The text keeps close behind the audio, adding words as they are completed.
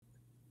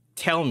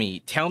tell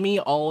me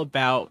all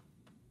about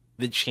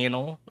the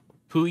channel,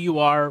 who you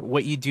are,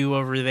 what you do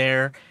over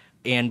there,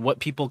 and what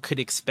people could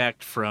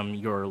expect from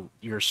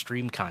your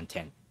stream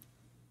content.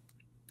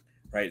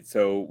 Right.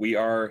 So we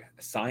are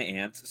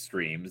SciAnts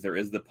streams. There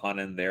is the pun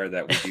in there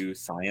that we do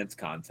science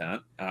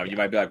content. You Yeah.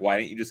 might be like, why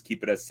didn't you just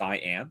keep it as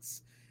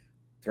SciAnts?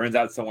 Turns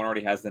out someone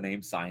already has the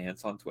name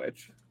SciAnts on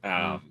Twitch.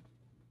 Mm.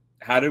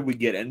 How did we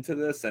get into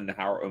this, and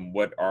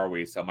what are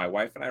we? So my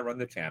wife and I run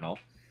the channel.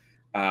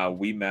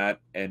 We met,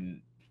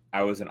 and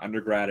I was an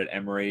undergrad at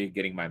Emory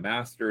getting my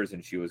master's,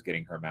 and she was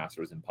getting her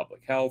master's in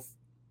public health.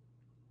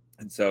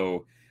 And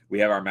so we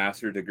have our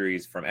master's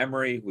degrees from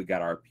Emory. We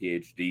got our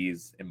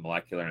PhDs in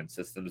molecular and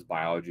systems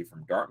biology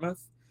from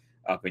Dartmouth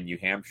up in New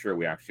Hampshire.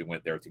 We actually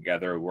went there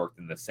together, worked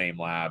in the same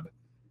lab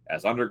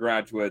as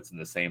undergraduates, in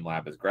the same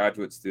lab as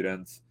graduate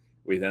students.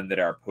 We then did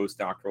our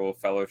postdoctoral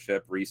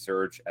fellowship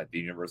research at the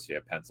University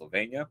of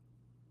Pennsylvania.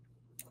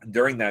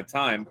 During that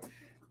time,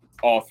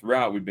 all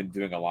throughout, we've been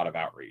doing a lot of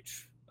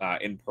outreach,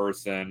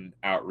 in-person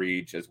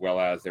outreach, as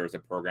well as there's a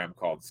program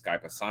called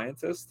Skype a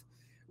Scientist,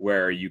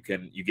 where you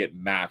get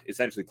matched,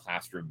 essentially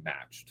classroom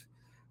matched,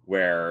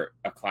 where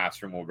a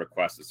classroom will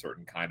request a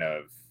certain kind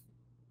of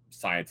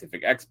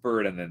scientific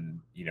expert, and then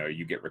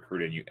you get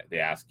recruited. They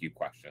ask you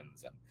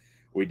questions, and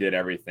we did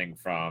everything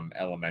from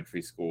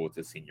elementary school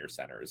to senior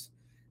centers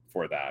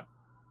for that.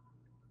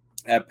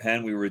 At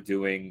Penn, we were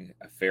doing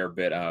a fair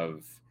bit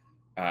of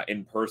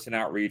in-person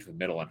outreach with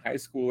middle and high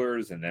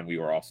schoolers, and then we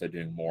were also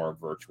doing more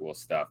virtual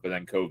stuff. But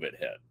then COVID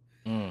hit,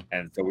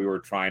 and so we were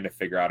trying to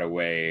figure out a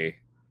way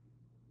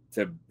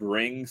to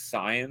bring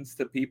science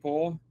to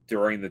people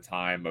during the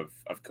time of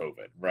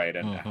COVID, right?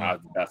 And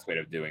how's the best way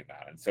of doing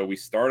that? And so we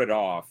started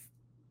off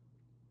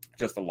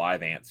just a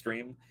live ant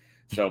stream.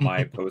 So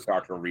my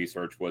postdoctoral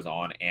research was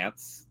on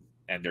ants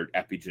and their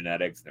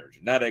epigenetics, their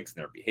genetics,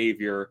 and their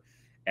behavior,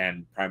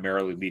 and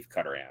primarily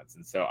leafcutter ants.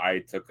 And so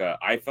I took an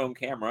iPhone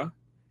camera,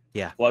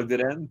 plugged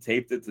it in,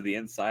 taped it to the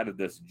inside of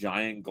this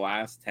giant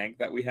glass tank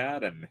that we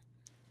had, and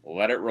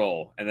let it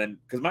roll. And then,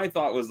 because my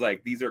thought was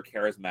like, these are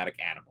charismatic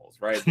animals,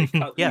 right? They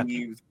cut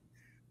leaves,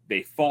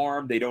 they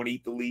farm, they don't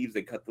eat the leaves,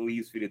 they cut the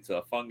leaves, feed it to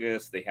a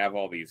fungus. They have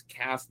all these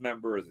cast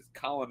members, this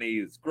colony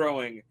is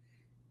growing.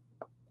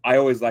 I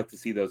always like to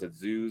see those at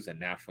zoos and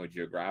National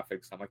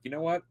Geographic. So I'm like, you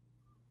know what?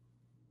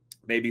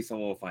 Maybe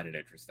someone will find it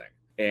interesting.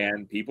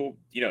 And people,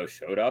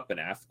 showed up and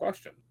asked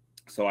questions.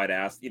 So I'd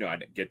ask,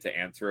 I'd get to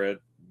answer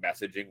it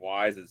messaging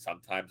wise, and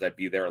sometimes I'd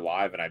be there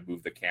live and I'd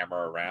move the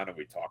camera around and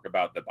we talk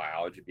about the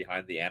biology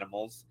behind the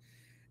animals.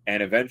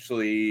 And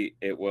eventually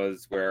it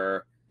was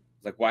where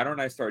it's like, why don't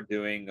I start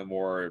doing a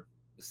more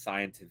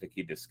scientific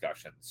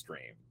discussion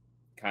stream,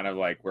 kind of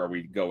like where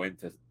we go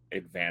into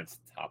advanced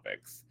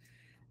topics.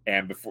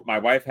 And before, my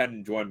wife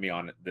hadn't joined me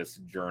on this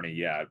journey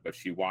yet, but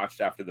she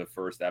watched after the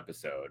first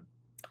episode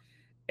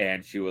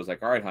and she was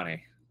like, all right,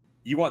 honey,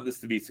 you want this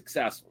to be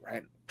successful,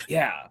 right?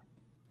 Yeah.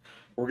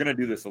 We're going to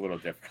do this a little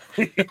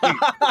differently.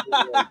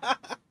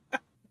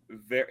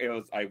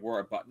 I wore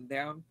a button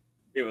down.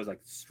 It was like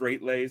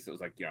straight lace. It was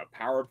like,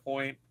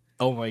 PowerPoint.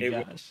 Oh my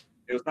gosh.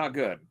 It was not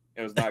good.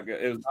 It was not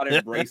good. It was not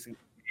embracing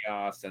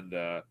chaos and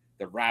the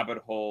rabbit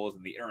holes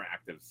and the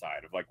interactive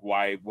side of like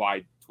why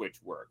Twitch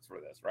works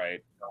for this,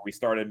 right? We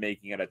started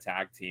making it a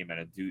tag team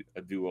and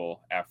a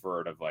dual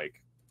effort of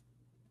like,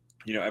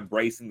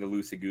 embracing the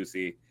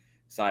loosey-goosey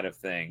side of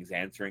things,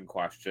 answering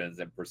questions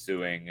and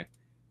pursuing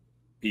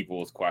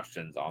people's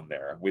questions on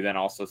there. We then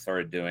also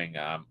started doing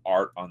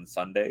art on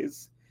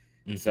Sundays.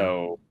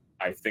 So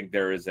I think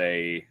there is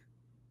a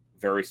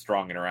very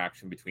strong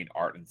interaction between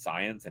art and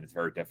science, and it's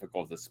very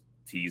difficult to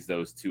tease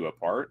those two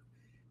apart,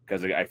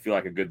 because I feel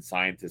like a good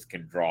scientist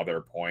can draw their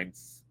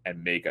points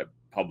and make a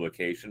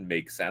publication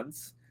make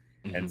sense.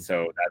 And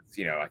so that's,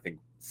 I think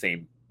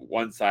same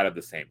one side of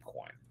the same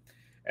coin.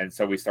 And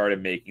so we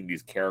started making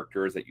these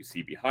characters that you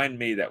see behind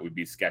me that would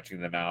be sketching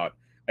them out.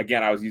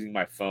 Again, I was using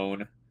my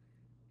phone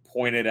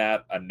pointed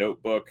at a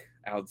notebook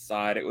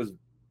outside. It was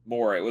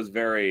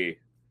very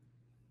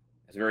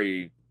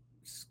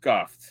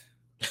scuffed,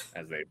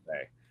 as they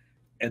say.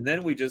 And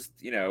then we just,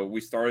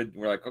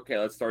 we're like, okay,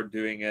 let's start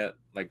doing it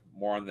like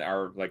more on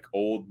our like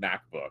old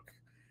MacBook.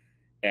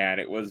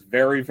 And it was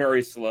very,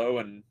 very slow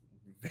and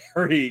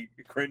very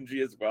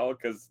cringy as well,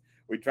 because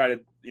we try to,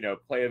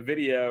 play a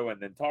video and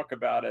then talk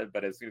about it.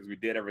 But as soon as we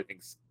did, everything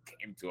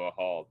came to a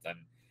halt. And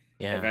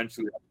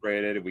eventually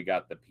upgraded. We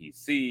got the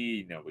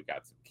PC, we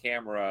got some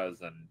cameras,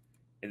 and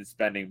in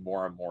spending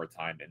more and more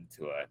time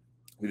into it.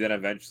 We then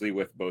eventually,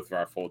 with both of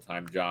our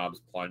full-time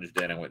jobs,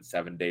 plunged in and went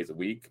 7 days a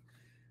week,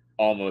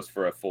 almost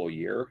for a full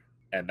year.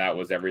 And that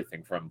was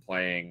everything from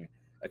playing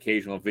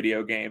occasional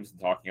video games and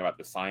talking about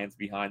the science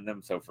behind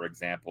them. So, for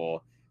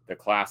example, the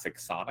classic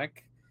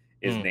Sonic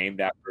is named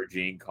after a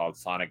gene called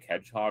Sonic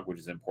Hedgehog, which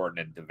is important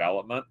in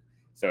development.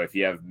 So if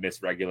you have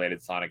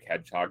misregulated Sonic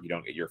Hedgehog, you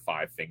don't get your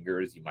 5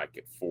 fingers. You might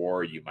get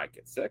 4, you might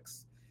get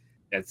 6.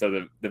 And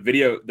so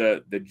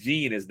the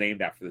gene is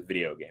named after the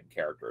video game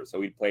character. So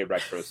we play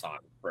Retro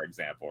Sonic, for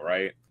example,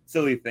 right?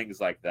 Silly things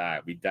like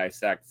that. We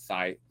dissect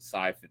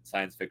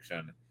science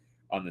fiction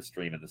on the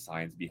stream and the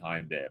science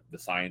behind it, the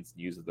science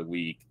news of the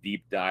week,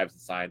 deep dives in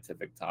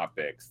scientific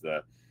topics.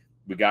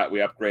 We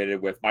upgraded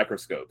with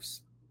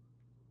microscopes.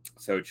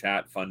 So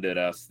chat funded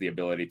us the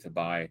ability to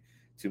buy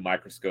 2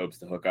 microscopes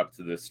to hook up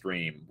to the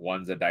stream.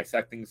 One's a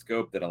dissecting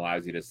scope that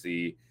allows you to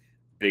see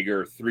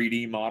bigger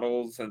 3D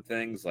models and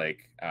things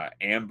like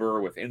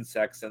amber with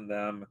insects in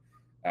them,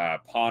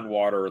 pond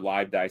water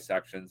live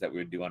dissections that we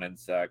would do on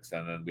insects.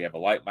 And then we have a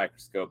light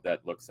microscope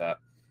that looks at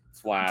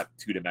flat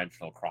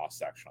 2-dimensional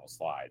cross-sectional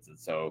slides. And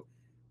so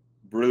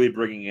really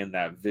bringing in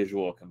that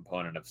visual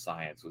component of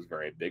science was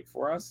very big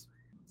for us,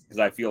 because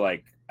I feel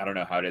like, I don't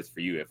know how it is for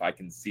you, if I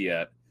can see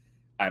it,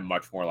 I'm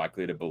much more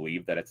likely to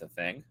believe that it's a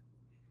thing.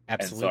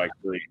 Absolutely.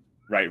 And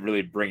so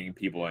really bringing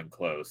people in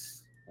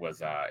close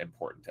was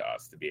important to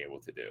us to be able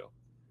to do.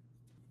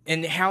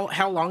 And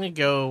how long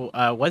ago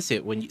was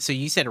it when so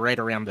you said right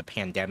around the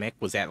pandemic?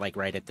 Was that like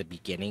right at the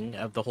beginning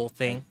of the whole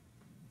thing?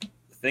 I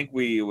think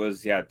it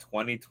was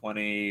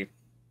 2021.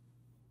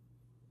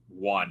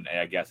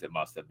 I guess it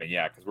must have been,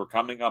 because we're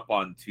coming up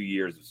on 2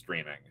 years of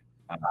streaming.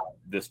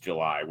 This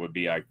July would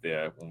be like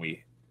when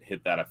we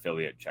hit that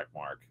affiliate check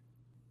mark.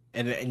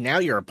 And now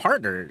you're a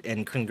partner,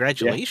 and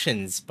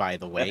congratulations, by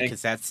the way,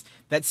 because that's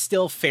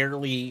still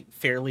fairly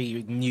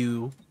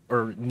new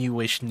or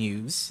newish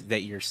news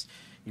that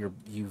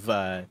you've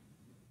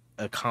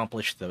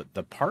accomplished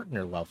the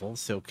partner level.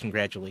 So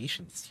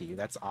congratulations to you.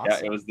 That's awesome.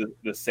 Yeah, it was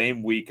the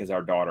same week as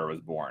our daughter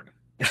was born.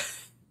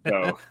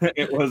 So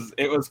it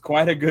was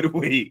quite a good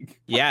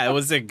week. Yeah, it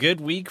was a good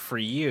week for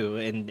you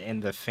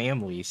and the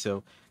family.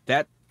 So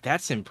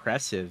that's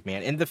impressive,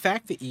 man. And the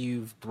fact that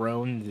you've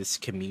grown this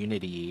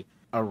community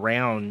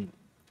around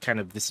kind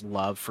of this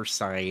love for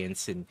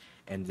science and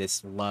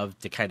this love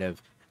to kind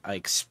of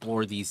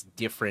explore these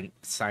different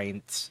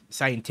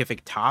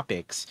scientific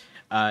topics.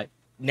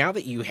 Now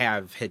that you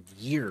have had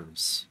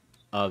years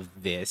of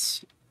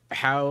this,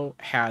 how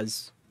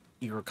has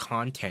your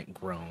content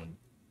grown?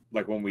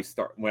 Like when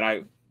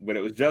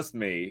it was just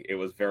me, it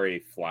was very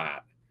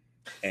flat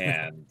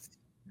and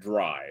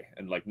dry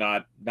and like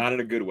not in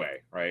a good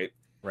way, right?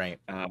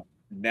 Right.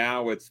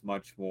 Now it's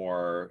much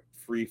more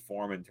free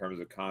form in terms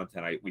of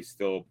content. We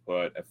still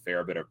put a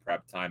fair bit of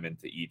prep time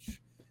into each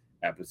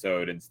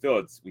episode, and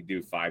still we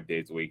do 5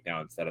 days a week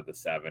now instead of the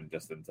 7,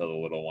 just until the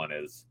little one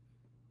is,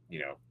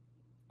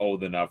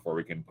 old enough where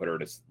we can put her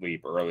to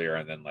sleep earlier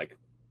and then like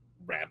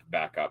ramp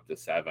back up to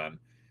 7.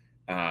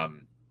 A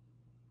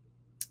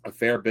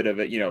fair bit of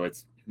it,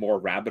 it's more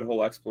rabbit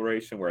hole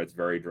exploration where it's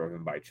very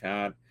driven by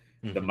chat.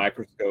 Mm-hmm. The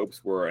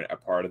microscopes were a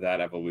part of that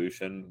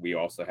evolution. We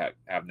also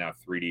have now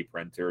 3D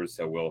printers,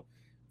 so we'll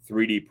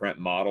 3D print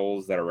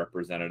models that are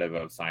representative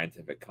of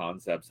scientific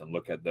concepts and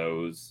look at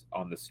those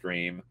on the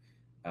stream.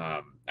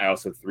 I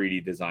also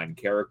 3D design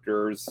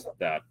characters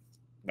that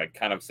like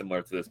kind of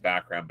similar to this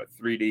background, but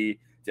 3D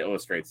to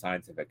illustrate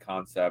scientific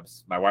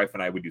concepts. My wife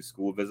and I would do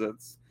school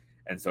visits,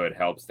 and so it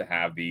helps to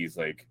have these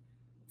like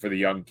for the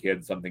young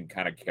kids something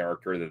kind of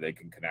character that they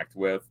can connect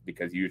with,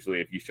 because usually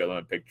if you show them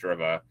a picture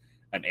of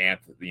an ant,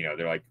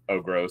 they're like,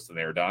 oh gross, and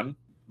they're done.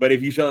 But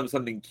if you show them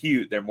something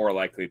cute, they're more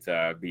likely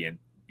to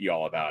be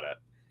all about it.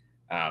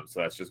 So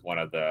that's just one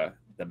of the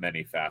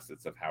many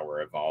facets of how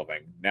we're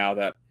evolving. Now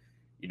that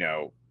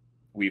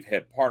we've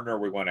hit partner,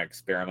 we want to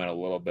experiment a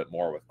little bit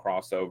more with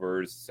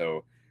crossovers.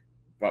 So,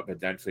 but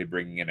potentially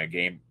bringing in a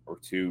game or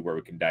two where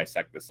we can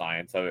dissect the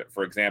science of it.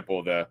 For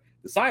example, the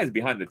science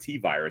behind the T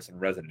virus in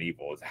Resident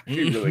Evil is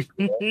actually really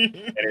cool.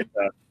 And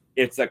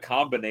it's a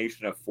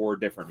combination of 4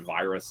 different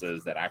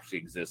viruses that actually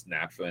exist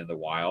naturally in the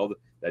wild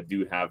that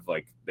do have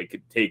they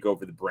could take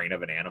over the brain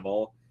of an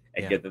animal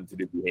and get them to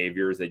do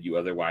behaviors that you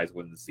otherwise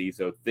wouldn't see.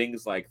 So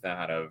things like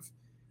that of,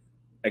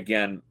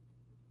 again,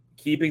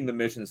 keeping the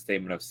mission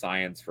statement of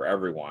science for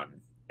everyone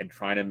and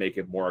trying to make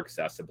it more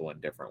accessible in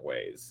different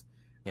ways.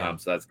 Yeah.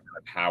 So that's kind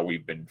of how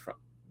we've been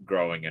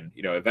growing. And,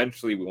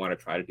 eventually we want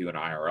to try to do an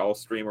IRL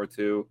stream or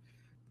 2.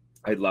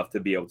 I'd love to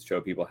be able to show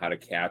people how to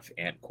catch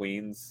ant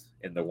queens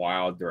in the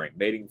wild during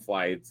mating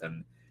flights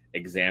and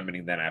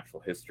examining the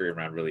natural history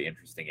around really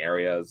interesting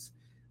areas.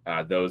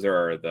 Those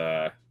are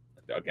the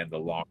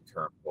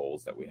long-term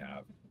goals that we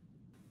have.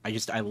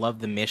 I love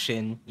the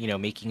mission,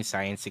 making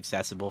science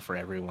accessible for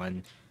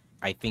everyone.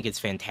 I think it's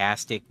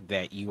fantastic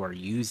that you are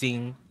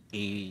using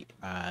a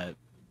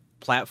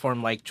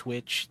platform like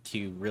Twitch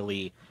to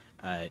really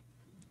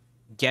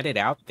get it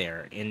out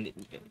there. And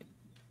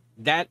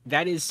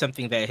that is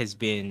something that has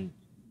been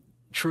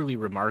truly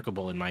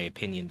remarkable, in my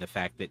opinion. The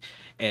fact that,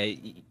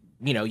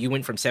 you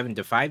went from 7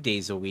 to 5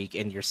 days a week,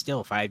 and you're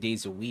still 5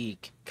 days a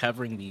week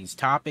covering these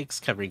topics,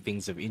 covering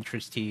things of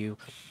interest to you.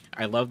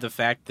 I love the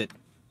fact that,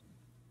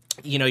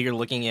 you're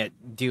looking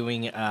at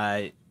doing,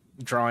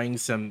 drawing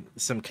some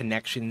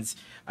connections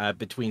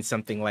between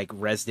something like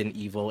Resident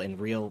Evil and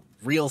real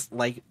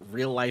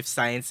life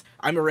science.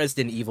 I'm a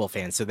Resident Evil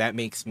fan, so that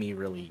makes me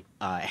really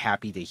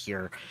happy to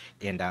hear,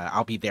 and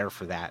I'll be there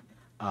for that.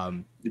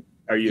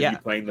 Are you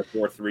playing the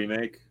 4th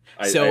remake?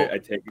 I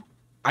take it.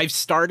 I've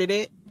started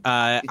it.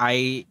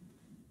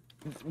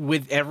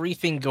 with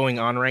everything going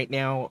on right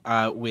now,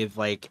 with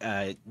like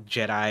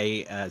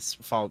Jedi,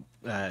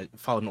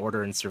 Fallen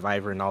Order, and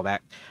Survivor, and all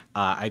that,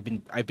 I've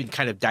been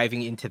kind of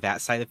diving into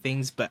that side of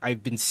things. But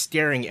I've been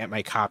staring at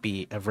my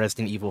copy of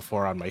Resident Evil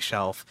 4 on my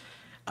shelf,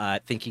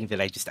 thinking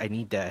that I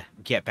need to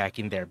get back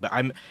in there. But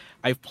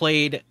I've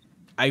played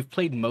I've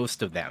played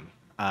most of them.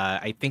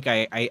 I think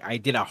I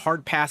did a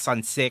hard pass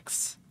on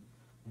 6,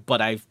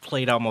 but I've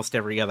played almost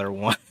every other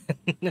one.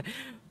 But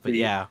See,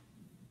 yeah,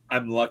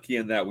 I'm lucky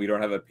in that we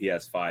don't have a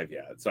PS5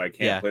 yet, so I can't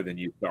yeah. play the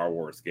new Star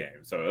Wars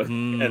game. So,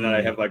 and then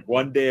I Mm, have like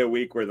one day a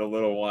week where the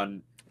little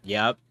one,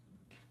 yep.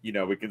 we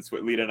can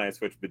Lita and I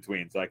switch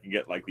between, so I can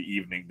get like the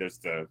evening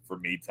just for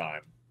me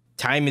time.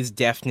 Time is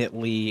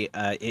definitely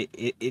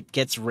it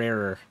gets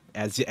rarer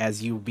as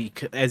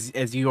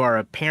you are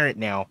a parent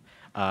now.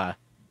 Uh,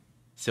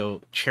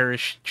 so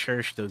cherish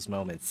those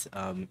moments,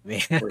 For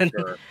man.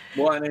 sure.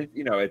 Well, and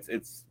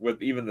it's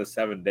with even the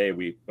 7 day,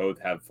 we both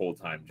have full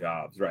time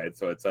jobs, right?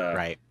 So it's a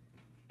Right.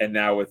 and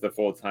now with the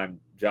full time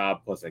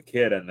job plus a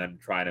kid, and then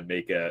trying to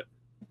make it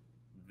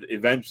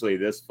eventually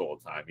this full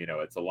time,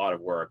 it's a lot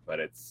of work, but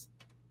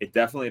it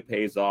definitely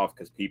pays off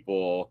because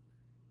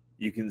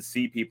you can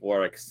see people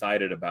are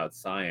excited about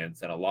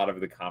science, and a lot of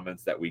the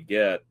comments that we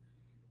get,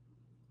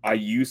 I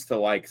used to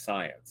like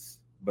science,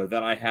 but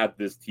then I had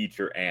this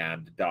teacher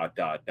and dot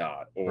dot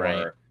dot,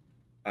 Right. or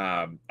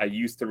I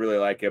used to really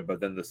like it, but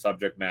then the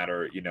subject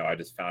matter, I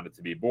just found it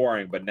to be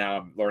boring. But now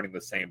I'm learning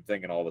the same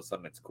thing, and all of a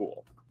sudden it's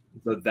cool.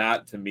 So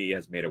that to me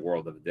has made a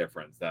world of a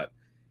difference. That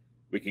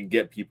we can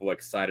get people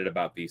excited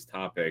about these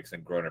topics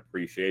and grow an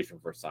appreciation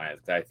for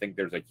science. I think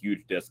there's a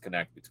huge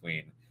disconnect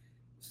between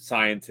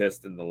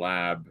scientists in the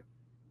lab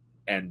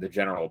and the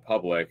general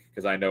public,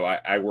 because I know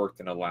I worked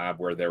in a lab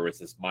where there was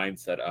this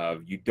mindset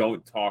of you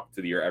don't talk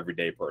to your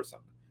everyday person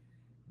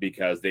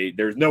because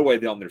there's no way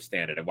they'll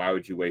understand it, and why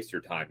would you waste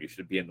your time? You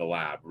should be in the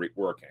lab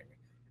working.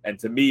 And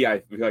to me, I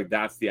feel like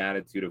that's the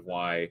attitude of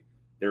why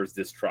there's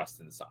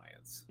distrust in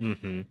science.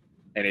 Mm-hmm.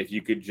 And if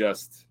you could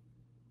just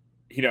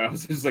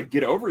just like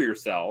get over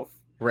yourself,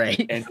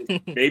 Right. and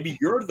maybe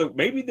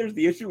there's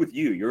the issue with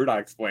you're not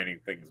explaining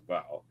things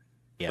well,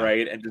 Yeah.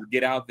 right? And just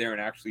get out there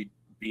and actually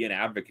be an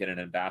advocate and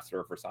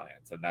ambassador for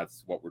science, and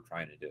that's what we're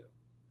trying to do.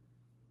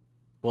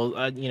 Well,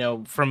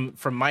 from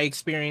my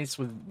experience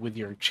with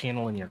your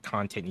channel and your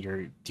content,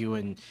 you're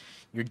doing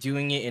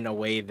it in a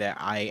way that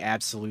I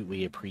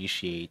absolutely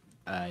appreciate.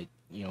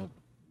 You know,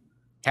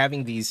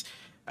 having these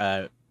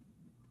uh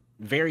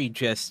very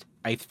just,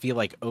 I feel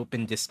like,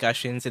 open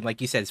discussions, and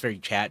like you said, it's very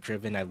chat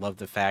driven. I love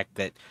the fact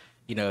that,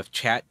 if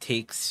chat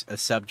takes a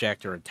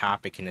subject or a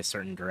topic in a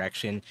certain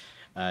direction,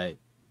 uh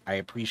I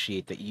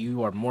appreciate that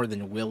you are more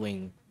than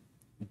willing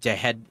to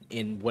head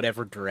in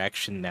whatever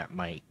direction that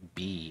might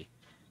be.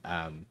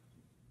 um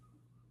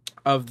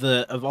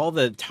of all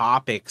the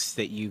topics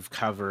that you've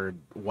covered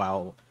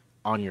while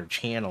on your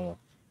channel,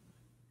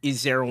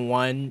 is there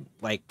one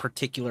like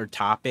particular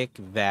topic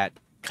that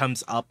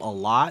comes up a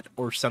lot,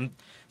 or some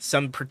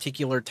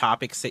particular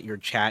topics that your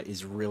chat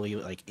is really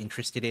like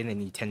interested in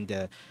and you tend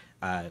to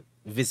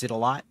visit a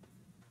lot?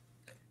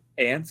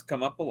 Ants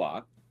come up a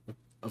lot,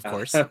 Of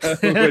course.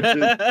 which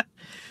is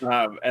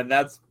and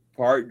that's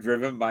part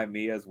driven by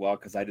me as well,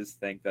 because I just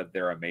think that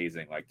they're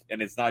amazing. Like,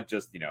 and it's not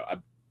just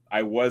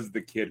I was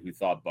the kid who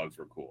thought bugs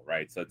were cool,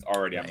 right? So it's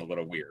already, I'm a Right.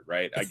 little weird,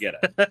 right? I get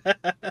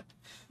it.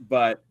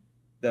 But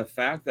the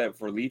fact that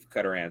for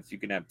leafcutter ants you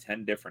can have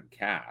 10 different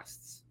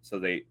castes, so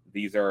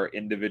these are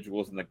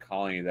individuals in the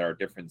colony that are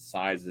different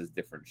sizes,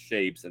 different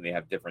shapes, and they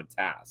have different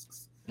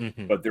tasks,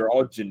 Hmm. but they're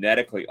all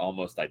genetically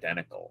almost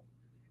identical.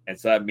 And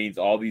so that means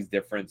all these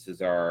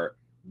differences are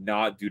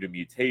not due to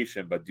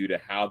mutation, but due to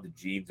how the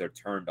genes are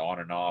turned on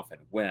and off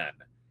and when.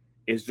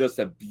 It's just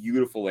a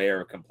beautiful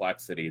layer of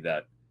complexity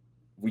that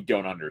we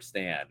don't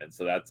understand. And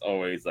so that's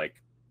always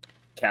like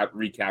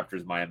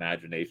recaptures my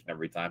imagination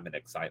every time, and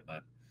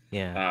excitement.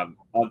 Yeah.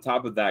 On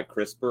top of that,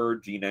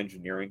 CRISPR gene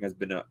engineering has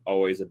been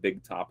always a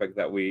big topic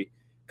that we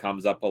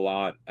comes up a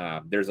lot.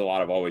 There's a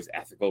lot of always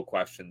ethical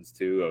questions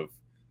too of,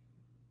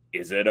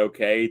 is it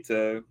okay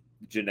to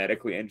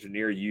genetically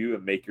engineer you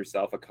and make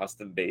yourself a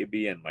custom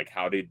baby? And like,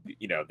 how did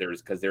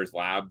there's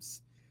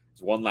labs,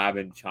 there's one lab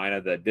in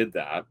China that did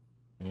that,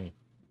 Mm.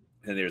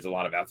 and there's a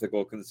lot of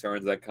ethical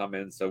concerns that come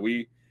in. So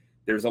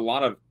there's a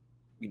lot of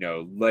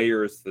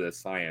layers to the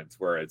science,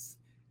 where it's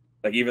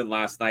like, even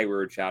last night we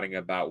were chatting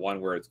about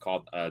one where it's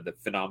called the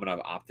phenomena of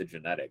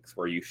optogenetics,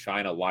 where you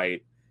shine a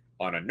light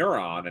on a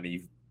neuron and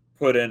you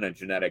put in a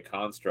genetic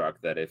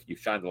construct that if you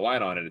shine the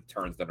light on it, it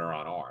turns the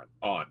neuron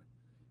on.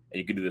 And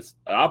you can do this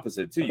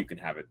opposite too. You can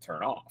have it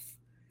turn off.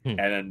 Hmm. And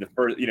then the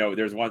first,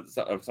 there's one,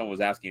 someone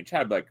was asking in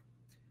chat, like,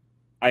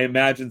 I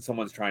imagine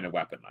someone's trying to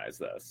weaponize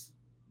this.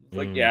 It's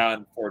like, Mm. yeah,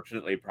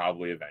 unfortunately,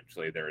 probably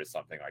eventually there is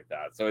something like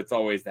that. So it's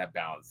always that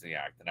balancing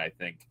act. And I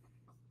think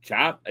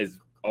chat is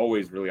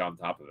always really on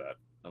top of it.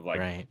 Of like,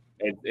 Right.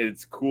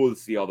 it's cool to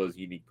see all those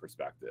unique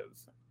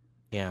perspectives.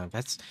 Yeah,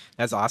 that's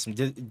awesome.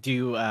 Does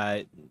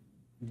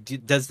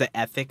the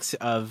ethics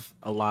of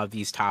a lot of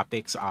these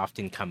topics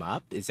often come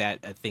up? Is that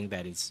a thing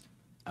that is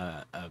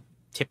a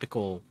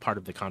typical part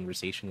of the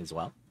conversation as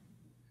well?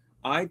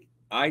 I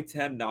I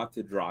tend not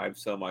to drive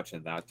so much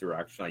in that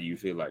direction. I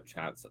usually let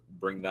chats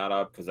bring that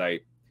up because I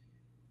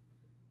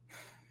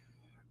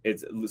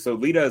it's so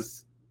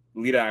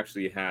Lita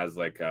actually has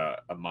like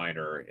a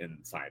minor in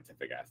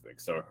scientific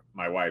ethics. So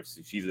my wife,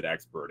 she's an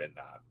expert in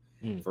that.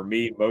 Mm, For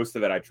me, most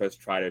of it I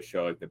just try to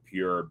show like the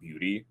pure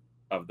beauty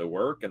of the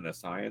work and the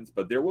science.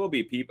 But there will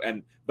be people,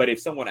 and but if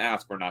someone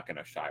asks, we're not going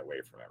to shy away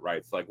from it,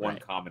 right? So like one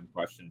right. common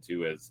question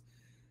too is,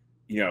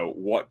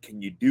 what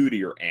can you do to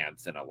your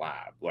ants in a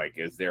lab? Like,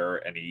 is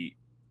there any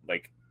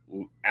like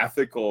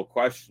ethical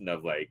question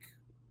of like,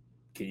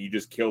 can you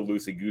just kill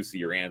loosey goosey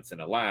your ants in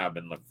a lab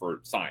and look for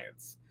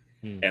science?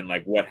 Mm, And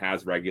like what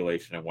has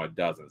regulation and what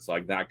doesn't. So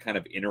like that kind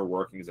of inner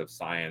workings of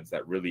science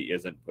that really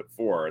isn't put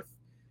forth,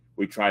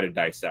 we try to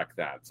dissect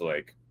that. So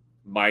like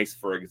mice,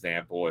 for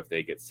example, if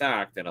they get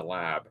sacked in a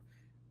lab,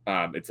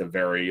 it's a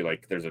very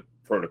like there's a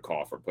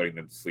protocol for putting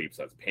them to sleep,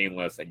 so it's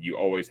painless, and you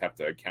always have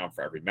to account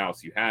for every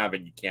mouse you have,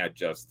 and you can't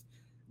just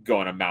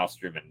go in a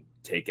mouse room and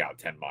take out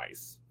 10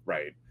 mice,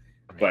 right?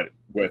 right. But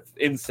with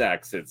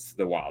insects, it's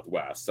the Wild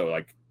West. So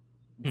like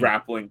Mm,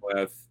 grappling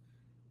with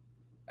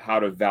how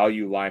to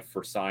value life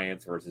for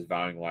science versus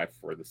valuing life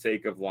for the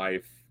sake of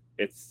life.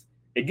 It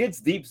gets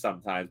deep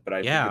sometimes, but I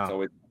think it's yeah.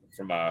 always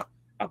from a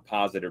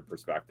positive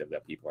perspective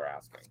that people are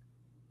asking.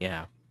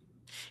 Yeah.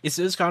 It's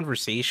those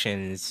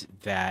conversations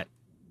that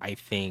I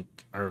think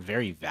are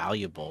very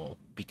valuable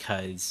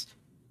because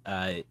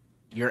uh,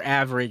 your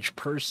average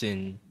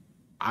person,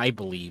 I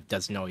believe,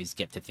 doesn't always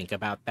get to think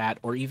about that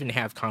or even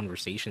have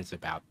conversations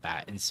about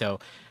that. And so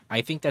I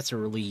think that's a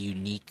really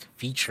unique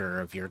feature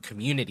of your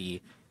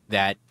community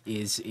that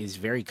is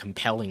very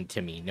compelling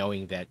to me,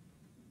 knowing that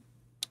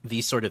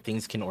these sort of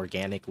things can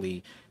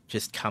organically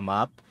just come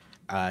up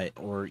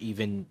or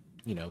even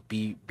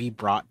be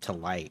brought to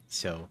light.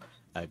 So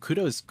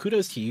kudos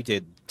to you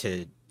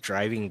to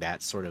driving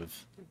that sort of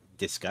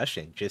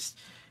discussion, just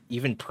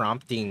even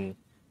prompting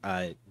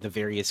the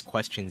various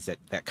questions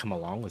that come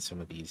along with some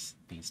of these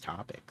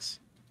topics.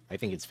 I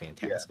think it's Yeah.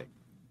 fantastic.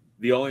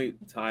 The only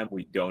time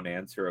we don't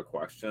answer a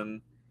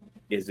question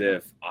is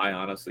if I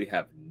honestly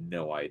have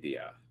no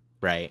idea.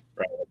 Right.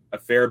 Right. A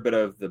fair bit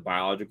of the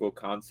biological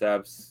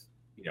concepts,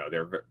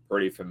 they're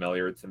pretty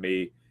familiar to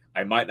me.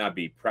 I might not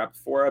be prepped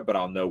for it, but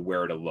I'll know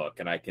where to look,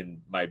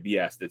 and my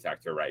BS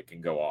detector, right, can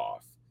go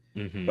off.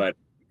 Hmm. But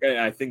and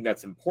I think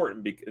that's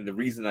important because the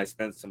reason I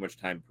spend so much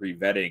time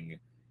pre-vetting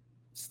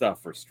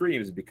stuff for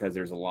streams is because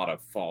there's a lot of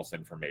false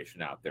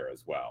information out there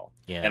as well,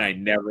 and Yeah. I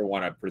never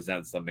want to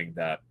present something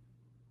that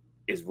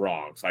is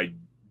wrong. So I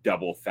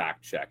double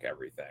fact check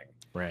everything.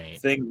 Right.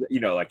 Things,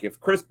 like if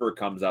CRISPR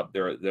comes up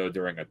there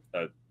during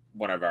a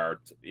one of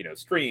our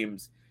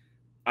streams,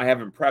 I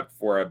haven't prepped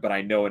for it, but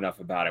I know enough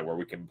about it where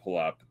we can pull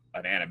up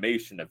an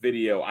animation, a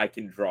video, I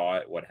can draw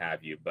it, what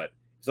have you. But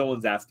if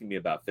someone's asking me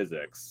about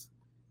physics,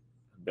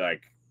 I'd be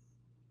like,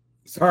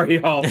 sorry,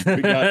 y'all,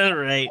 we got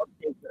Right.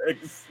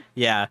 physics.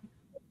 Yeah.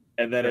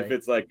 And then if Right.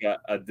 it's like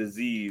a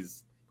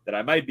disease that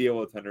I might be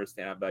able to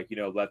understand, I'm like,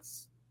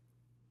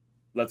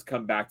 let's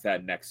come back to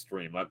that next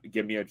stream.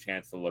 Give me a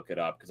chance to look it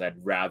up because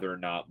I'd rather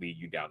not lead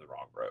you down the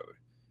wrong road.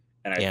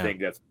 And I Yeah. think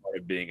that's part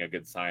of being a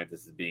good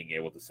scientist is being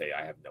able to say,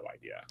 I have no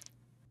idea.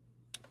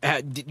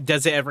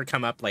 Does it ever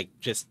come up like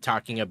just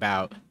talking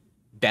about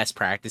best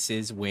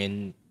practices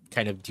when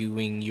kind of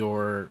doing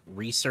your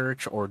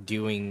research or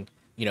doing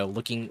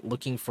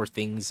looking for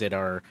things that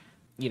are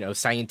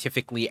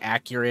scientifically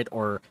accurate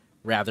or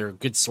rather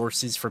good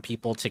sources for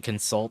people to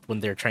consult when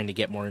they're trying to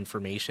get more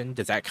information?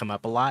 Does that come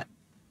up a lot?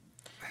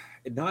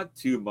 Not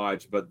too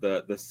much, but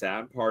the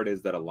sad part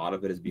is that a lot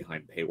of it is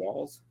behind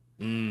paywalls.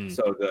 Mm,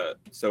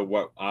 So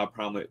what I'll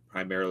probably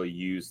primarily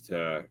use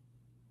to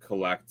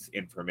collect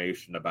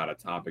information about a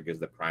topic is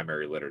the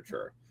primary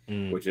literature,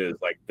 mm, which is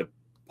like the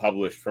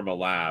published from a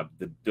lab.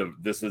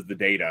 This is the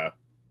data,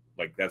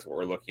 like that's what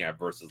we're looking at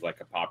versus like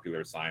a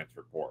popular science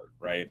report,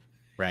 right?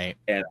 right.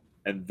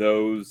 And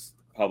those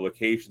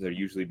publications are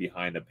usually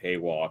behind a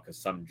paywall because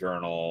some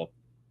journal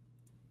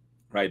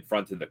right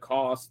fronted the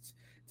costs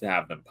to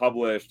have them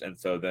published, and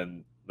so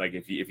then like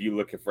if you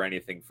look for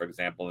anything, for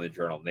example, in the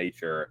journal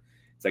Nature,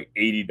 it's like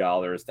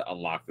 $80 to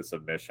unlock the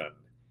submission.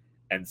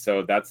 And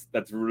so that's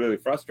really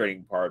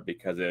frustrating part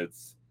because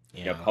it's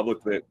Yeah.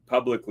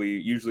 publicly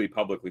usually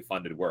publicly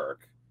funded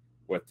work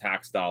with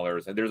tax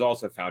dollars, and there's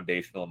also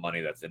foundational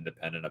money that's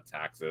independent of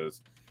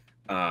taxes.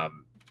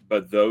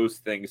 But those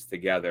things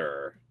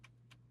together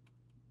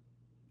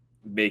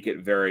make it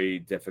very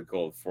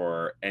difficult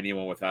for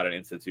anyone without an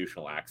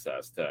institutional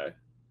access to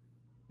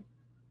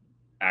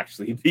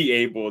actually be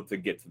able to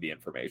get to the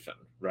information,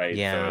 right? So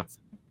Yeah.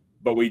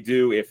 but we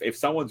do, if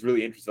someone's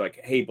really interested, like,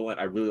 hey, Blint,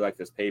 I really like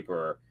this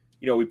paper,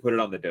 we put it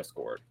on the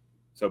Discord.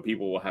 So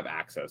people will have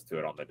access to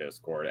it on the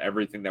Discord.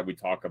 Everything that we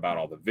talk about,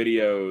 all the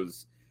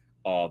videos,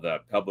 all the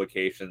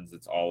publications,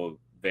 it's all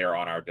there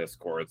on our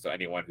Discord. So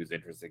anyone who's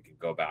interested can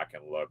go back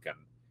and look and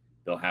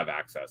they'll have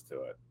access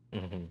to it.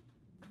 Hmm.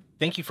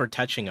 Thank you for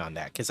touching on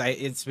that because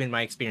it's been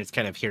my experience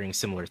kind of hearing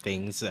similar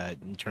things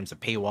in terms of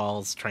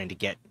paywalls, trying to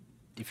get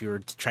if you were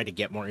to try to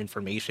get more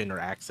information or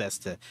access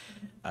to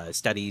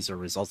studies or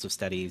results of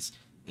studies.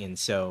 And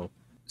so,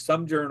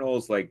 some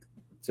journals like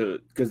to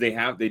because they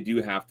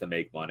do have to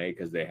make money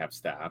because they have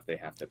staff, they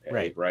have to pay,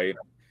 right. right?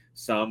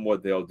 Some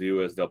what they'll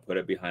do is they'll put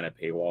it behind a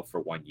paywall for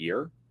 1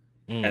 year,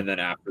 Mm, and then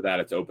after that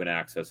it's open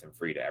access and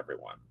free to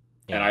everyone.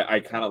 And yeah. I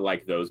kind of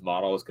like those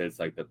models because it's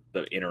like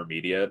the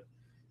intermediate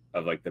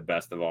of like the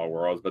best of all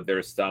worlds. But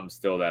there's some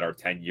still that are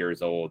 10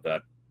 years old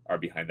that are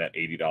behind that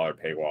 $80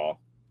 paywall.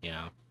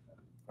 Yeah.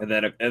 And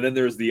then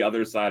there's the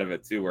other side of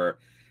it too, where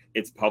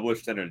it's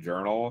published in a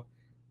journal,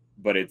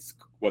 but it's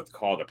what's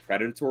called a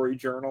predatory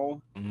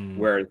journal, Mm,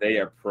 where they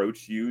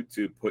approach you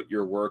to put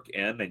your work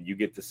in, and you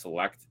get to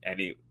select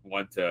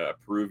anyone to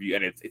approve you,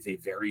 and it's a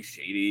very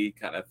shady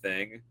kind of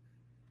thing,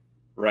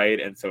 right?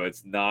 And so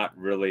it's not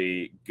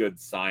really good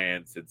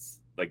science. It's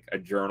like a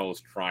journal is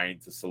trying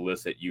to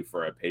solicit you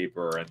for a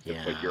paper and to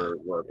put yeah. your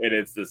work, and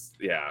it's this,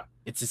 yeah.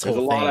 It's this There's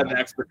whole a lot of thing.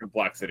 extra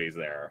complexities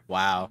there.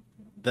 Wow.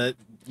 The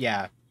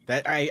Yeah,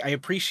 that I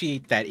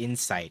appreciate that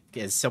insight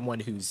as someone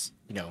who's,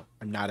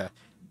 I'm not a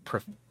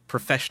prof-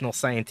 professional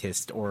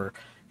scientist or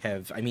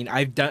have, I mean,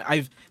 I've there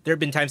have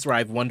been times where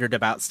I've wondered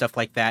about stuff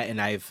like that,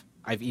 and I've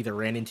either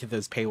ran into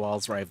those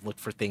paywalls or I've looked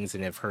for things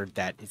and have heard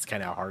that it's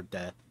kind of hard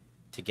to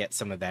get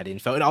some of that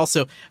info. And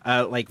also,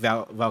 like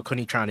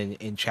Valconitron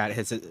in chat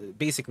has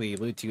basically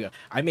alluded to,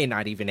 I may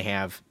not even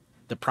have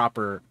the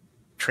proper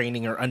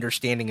training or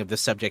understanding of the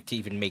subject to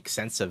even make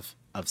sense of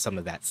some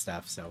of that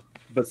stuff. So,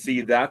 But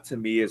see, that to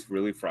me is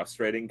really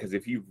frustrating because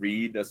if you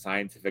read a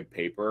scientific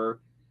paper,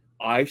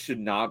 I should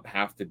not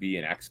have to be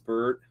an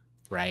expert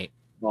right.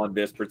 on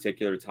this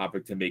particular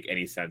topic to make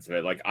any sense of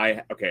it. Like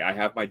okay, I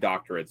have my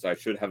doctorate, so I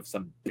should have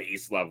some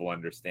base level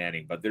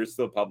understanding, but there's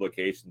still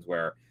publications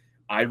where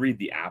I read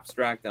the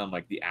abstract and I'm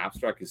like, the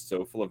abstract is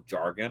so full of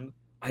jargon,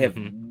 I have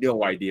Hmm.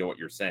 no idea what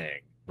you're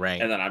saying.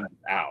 Right. And then I'm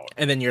out,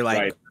 And then you're like,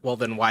 right? well,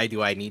 then why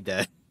do I need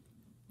to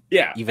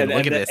Yeah, even and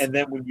look and at then, this? and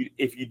then when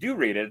if you do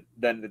read it,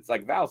 then it's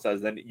like Val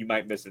says, then you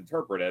might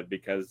misinterpret it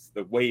because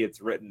the way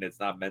it's written, it's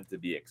not meant to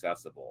be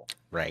accessible,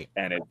 Right.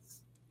 and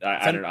It's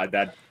I don't know,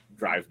 that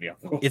drives me up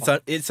the wall.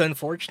 it's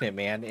unfortunate,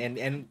 man.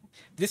 And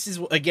this is,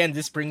 again,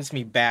 this brings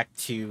me back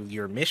to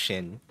your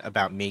mission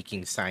about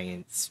making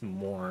science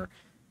more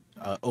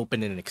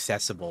open and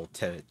accessible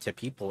to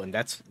people, and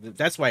that's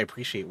why I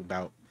appreciate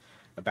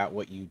about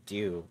what you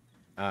do.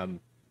 Um,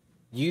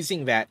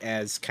 Using that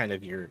as kind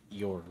of your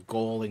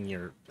goal and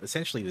your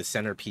essentially the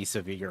centerpiece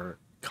of your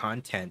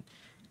content,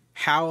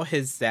 how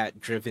has that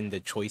driven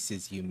the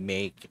choices you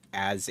make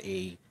as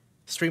a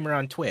streamer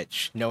on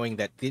Twitch, knowing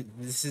that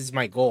this is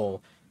my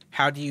goal?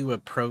 How do you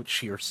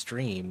approach your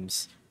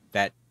streams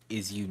that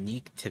is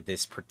unique to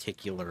this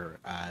particular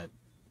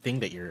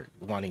thing that you're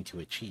wanting to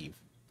achieve?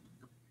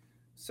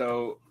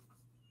 So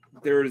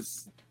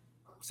there's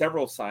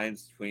several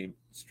science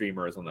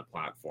streamers on the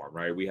platform,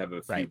 right? We have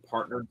a few Right.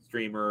 partnered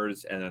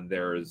streamers, and then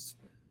there's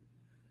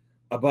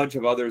a bunch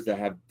of others that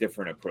have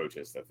different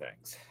approaches to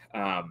things.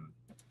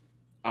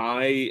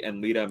 I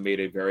and Lita made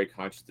a very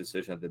conscious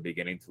decision at the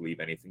beginning to leave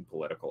anything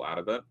political out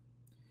of it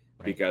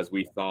Right. because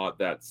we thought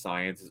that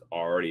science is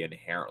already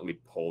inherently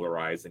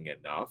polarizing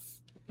enough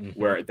Hmm.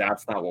 where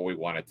that's not what we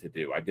wanted to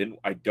do. I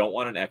don't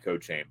want an echo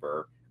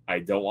chamber. I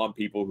don't want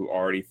people who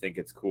already think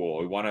it's cool.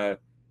 We want to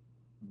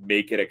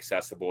make it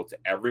accessible to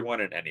everyone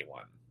and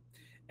anyone.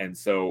 And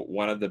so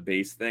one of the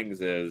base things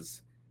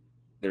is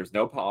there's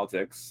no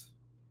politics,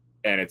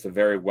 and it's a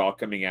very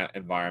welcoming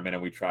environment,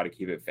 and we try to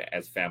keep it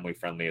as family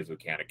friendly as we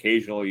can.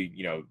 Occasionally,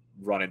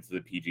 run into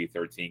the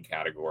PG-13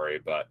 category,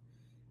 but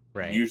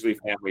Right. usually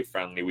family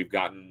friendly. We've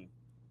gotten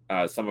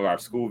some of our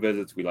school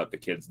visits. We let the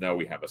kids know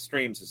we have a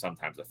stream, so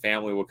sometimes a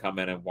family will come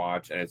in and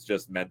watch, and it's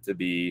just meant to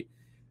be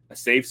a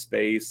safe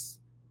space.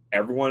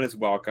 Everyone is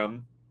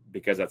welcome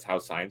because that's how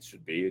science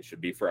should be. It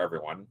should be for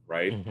everyone,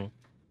 right? Hmm.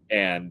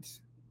 And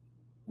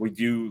we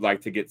do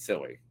like to get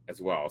silly as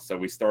well. So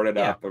we started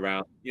Yeah. up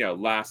around,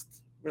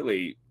 last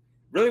really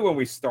when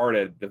we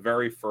started, the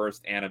very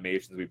first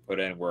animations we put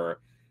in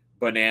were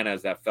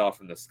bananas that fell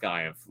from the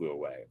sky and flew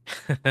away.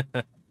 And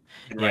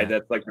right, Yeah.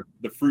 that's like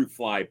the fruit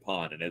fly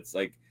pun. And it's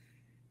like,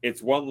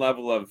 it's one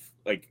level of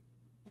like,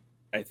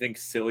 I think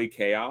silly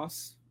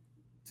chaos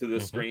to the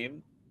Hmm.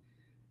 stream,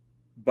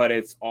 but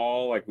it's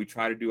all like we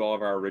try to do all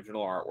of our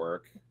original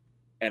artwork,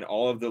 and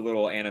all of the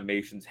little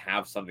animations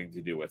have something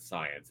to do with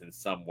science in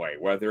some way,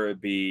 whether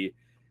it be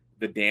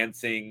the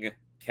dancing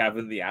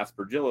Kevin the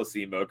Aspergillus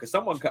emo, because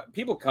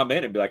people come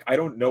in and be like, I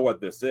don't know what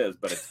this is,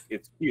 but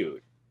it's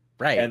cute.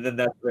 Right. And then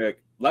that's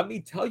like, let me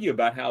tell you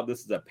about how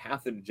this is a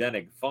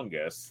pathogenic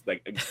fungus,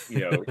 like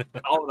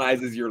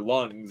colonizes your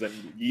lungs and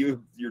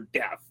you're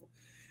deaf.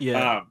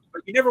 Yeah.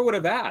 But you never would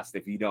have asked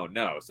if you don't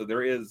know. So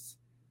there is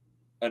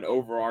an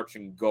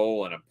overarching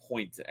goal and a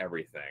point to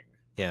everything,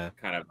 Yeah.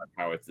 kind of like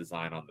how it's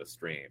designed on the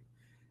stream.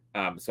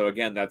 So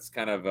again, that's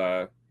kind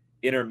of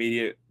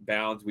intermediate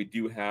bounds. We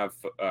do have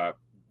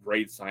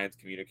great science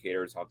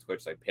communicators on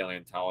Twitch, like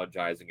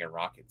Paleontologizing and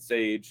Rocket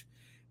Sage,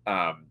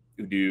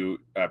 who do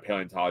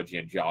paleontology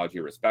and geology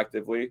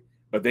respectively.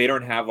 but they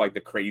don't have like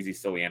the crazy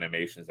silly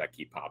animations that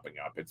keep popping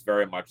up. It's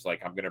very much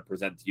like, I'm going to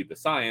present to you the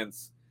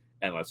science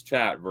and let's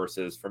chat,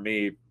 versus for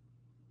me,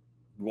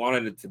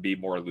 wanted it to be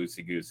more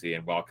loosey goosey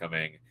and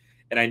welcoming.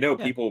 And I know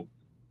Yeah. people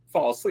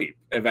fall asleep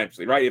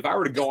eventually, right? If I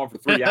were to go on for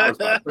 3 hours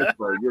about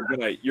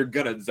CRISPR, you're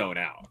gonna zone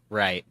out.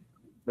 Right.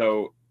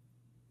 So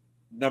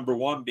number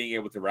one, being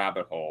able to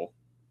rabbit hole.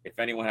 If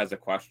anyone has a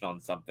question on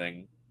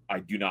something, I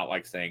do not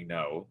like saying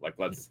no. Like,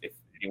 if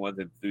anyone's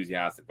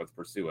enthusiastic, let's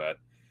pursue it.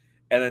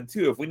 And then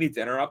two, if we need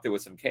to interrupt it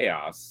with some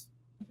chaos,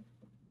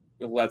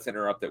 let's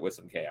interrupt it with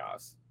some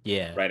chaos.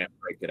 Yeah. Right, and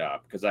break it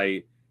up. Because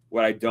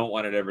what I don't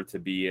want it ever to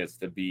be is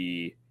to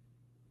be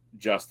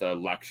just a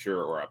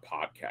lecture or a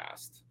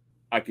podcast.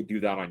 I could do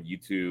that on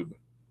YouTube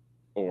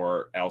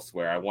or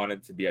elsewhere. I want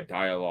it to be a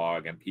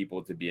dialogue and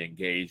people to be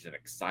engaged and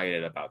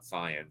excited about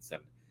science.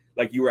 And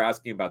like you were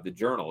asking about the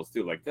journals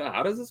too, like,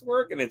 how does this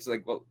work? And it's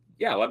like, well,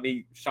 yeah, let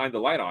me shine the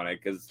light on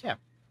it, because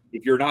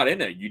if you're not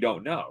in it, you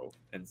don't know.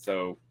 And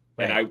so,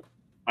 right. and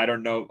I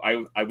don't know.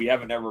 We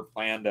haven't ever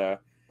planned a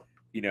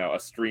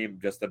stream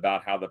just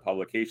about how the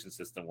publication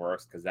system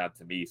works, because that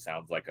to me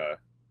sounds like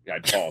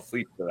I'd fall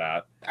asleep to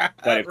that.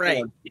 But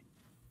right.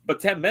 But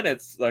 10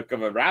 minutes like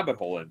of a rabbit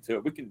hole into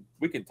it,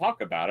 we can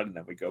talk about it and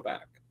then we go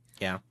back.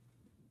 Yeah.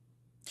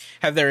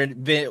 Have there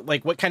been,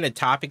 like, what kind of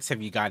topics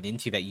have you gotten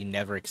into that you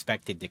never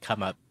expected to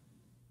come up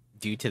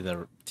due to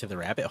the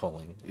rabbit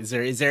holing? Is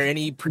there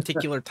any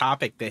particular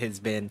topic that has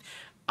been,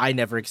 I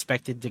never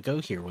expected to go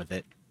here with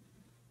it?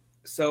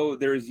 So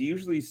there's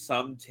usually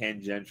some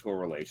tangential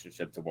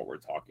relationship to what we're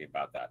talking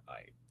about that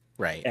night.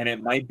 Right. And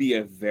it might be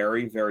a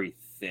very, very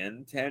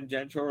thin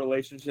tangential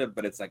relationship,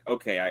 but it's like,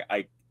 okay,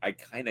 I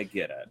kind of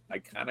get it. I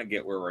kind of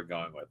get where we're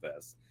going with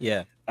this.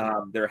 Yeah.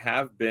 There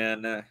have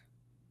been,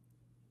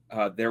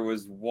 there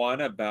was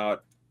one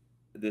about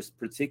this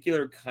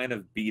particular kind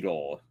of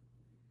beetle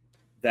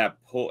that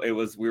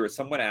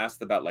someone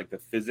asked about like the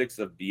physics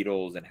of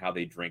beetles and how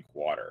they drink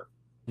water.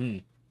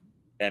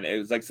 And it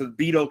was like, so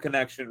beetle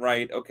connection,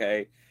 right?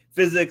 Okay.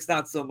 Physics,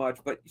 not so much,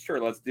 but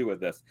sure, let's do with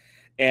this.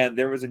 And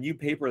there was a new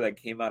paper that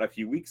came out a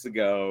few weeks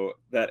ago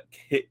that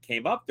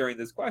came up during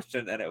this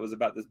question, and it was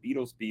about this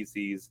beetle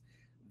species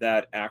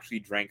that actually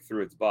drank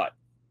through its butt,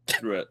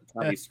 through a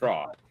tiny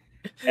straw.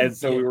 And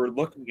so we were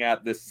looking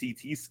at this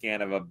CT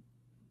scan of a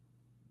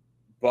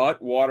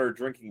butt water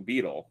drinking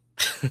beetle.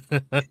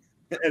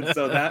 And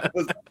so that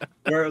was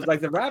where it was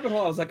like the rabbit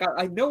hole. I was like,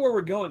 I know where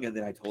we're going, and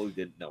then I totally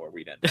didn't know where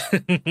we'd end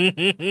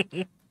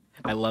up.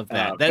 I love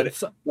that.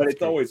 But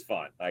it's always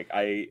fun. Like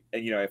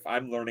if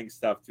I'm learning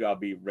stuff too, I'll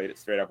be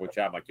straight up with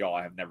chat. I'm like, y'all,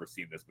 I have never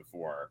seen this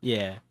before.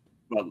 Yeah.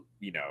 But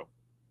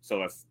so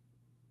let's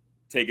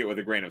take it with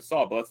a grain of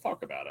salt. But let's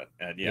talk about it.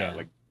 And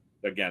like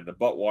again, the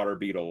butt water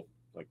beetle.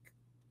 Like,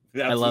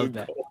 I love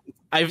that.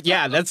 Gold.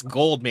 That's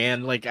gold,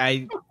 man. Like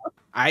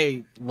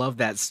I love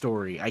that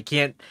story. I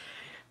can't.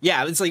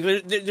 Yeah, it's like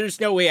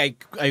there's no way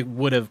I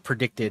would have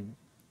predicted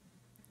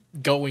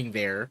going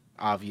there,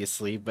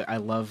 obviously, but I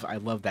love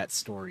that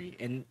story.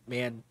 And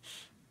man,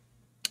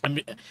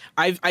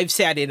 I've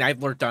sat in,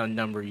 I've lurked on a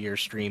number of your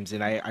streams,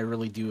 and I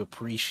really do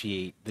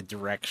appreciate the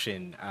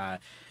direction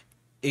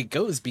it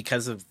goes,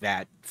 because of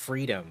that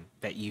freedom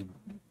that you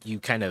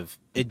kind of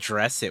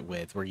address it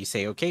with, where you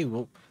say, okay,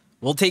 we'll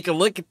take a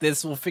look at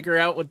this, we'll figure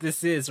out what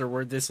this is or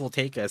where this will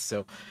take us.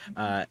 So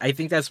I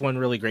think that's one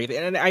really great,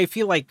 and I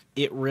feel like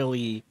it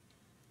really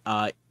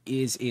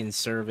is in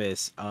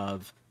service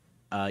of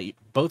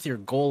both your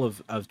goal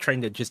of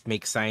trying to just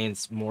make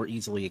science more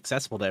easily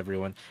accessible to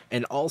everyone,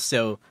 and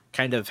also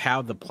kind of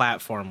how the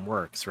platform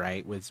works,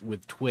 right?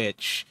 With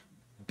Twitch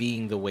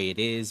being the way it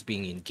is,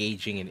 being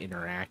engaging and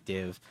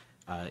interactive,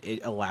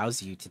 it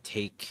allows you to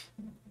take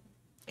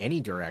any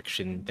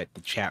direction that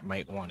the chat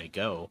might want to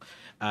go.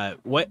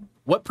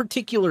 What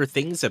particular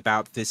things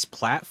about this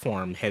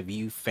platform have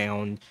you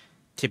found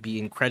to be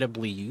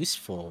incredibly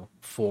useful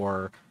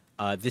for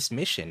this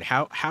mission?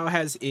 How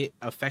has it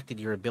affected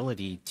your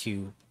ability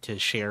to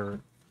share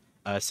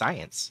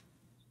science?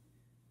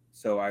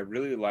 So I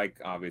really like,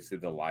 obviously,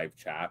 the live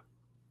chat,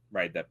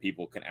 right? That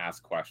people can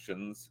ask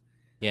questions.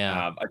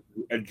 Yeah.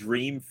 A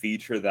dream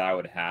feature that I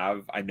would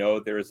have, I know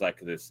there's like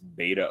this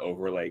beta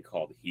overlay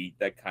called Heat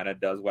that kind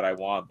of does what I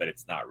want, but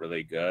it's not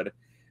really good.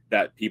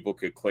 That people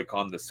could click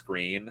on the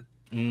screen,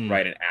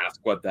 right, and ask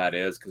what that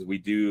is, because we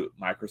do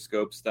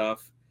microscope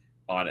stuff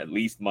on at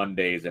least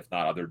Mondays, if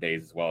not other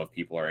days as well, if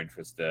people are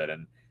interested.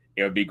 And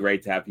it would be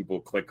great to have people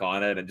click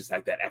on it and just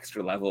like that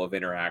extra level of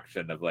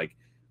interaction of like,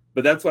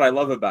 but that's what I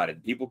love about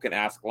it. People can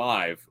ask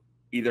live,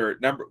 either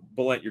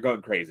Bulent, you're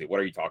going crazy. What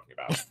are you talking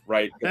about?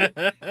 Right.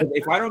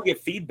 If I don't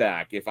get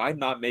feedback, if I'm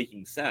not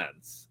making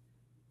sense,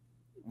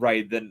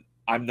 right, then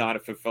I'm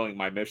not fulfilling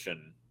my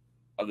mission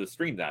of the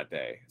stream that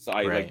day. So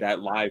I like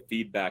that live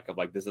feedback of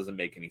like, this doesn't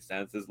make any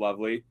sense is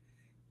lovely.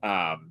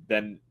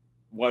 Then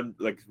one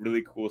like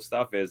really cool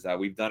stuff is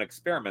we've done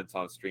experiments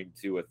on stream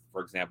too with,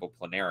 for example,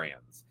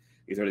 planarians.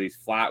 These are these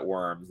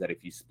flatworms that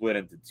if you split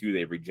into two,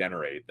 they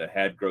regenerate. The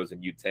head grows a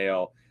new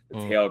tail, the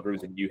Mm. tail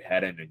grows a new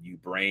head and a new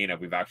brain, and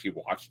we've actually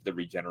watched the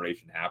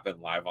regeneration happen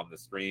live on the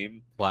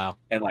stream. Wow.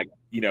 And like,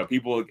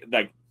 people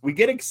like, we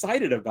get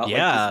excited about like this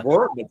Yeah.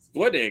 world that's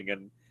splitting,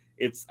 and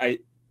it's I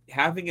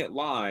having it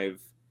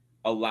live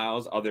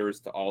allows others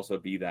to also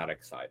be that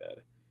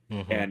excited.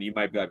 Hmm. And you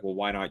might be like, well,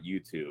 why not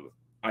YouTube?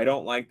 I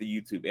don't like the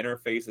YouTube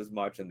interface as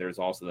much, and there's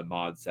also the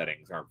mod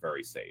settings aren't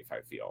very safe,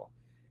 I feel.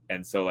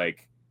 And so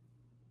like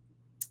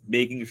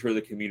making sure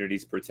the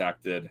community's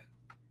protected,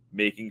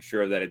 making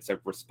sure that it's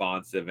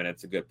responsive and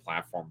it's a good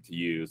platform to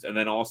use. And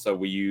then also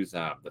we use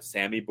the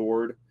Sammy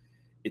board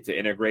to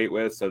integrate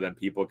with, so then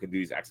people can do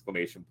these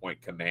exclamation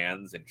point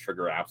commands and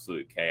trigger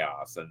absolute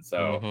chaos. And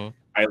so Hmm.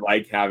 I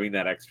like having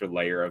that extra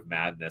layer of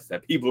madness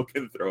that people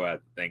can throw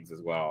at things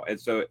as well. And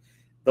so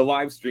the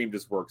live stream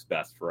just works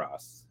best for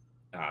us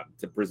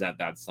to present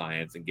that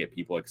science and get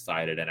people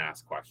excited and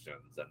ask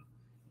questions. And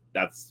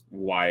that's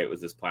why it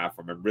was this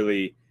platform. And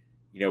really,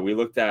 we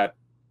looked at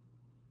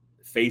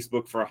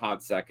Facebook for a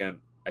hot second.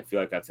 I feel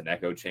like that's an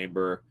echo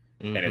chamber,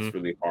 and Hmm. it's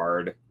really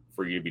hard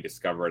for you to be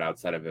discovered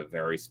outside of a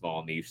very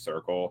small niche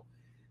circle.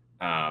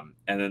 And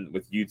then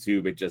with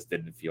YouTube, it just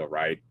didn't feel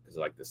right because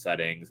of like the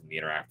settings and the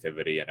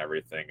interactivity and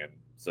everything. And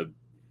so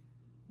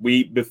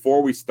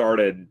before we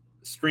started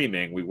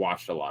streaming, we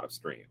watched a lot of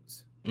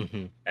streams.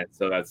 Hmm. And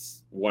so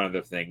that's one of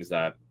the things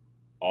that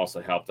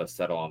also helped us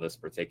settle on this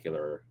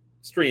particular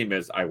stream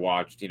is I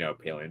watched,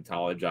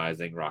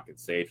 paleontologizing, Rocket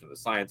Sage from the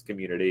science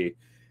community.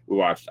 We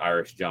watched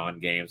Irish John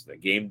games from the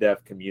game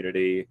dev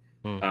community.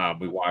 Mm.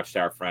 We watched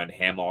our friend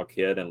Hamall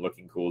Kid and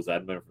Looking Cool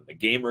Zedman from the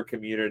gamer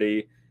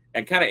community,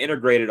 and kind of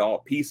integrated all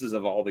pieces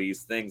of all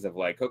these things of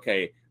like,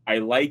 okay, I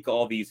like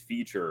all these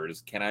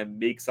features. Can I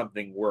make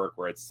something work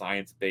where it's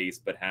science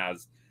based but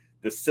has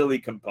the silly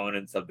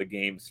components of the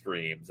game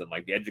streams and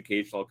like the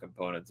educational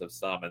components of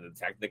some and the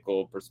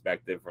technical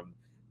perspective from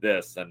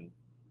this, and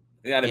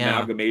that Yeah.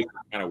 amalgamation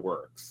kind of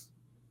works.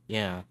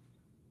 Yeah.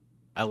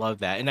 I love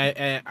that. And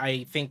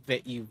I think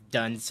that you've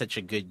done such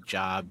a good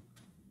job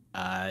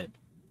uh,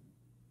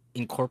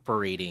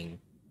 incorporating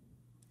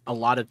a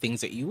lot of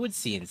things that you would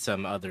see in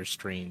some other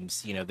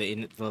streams.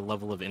 The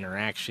level of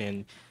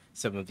interaction,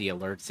 some of the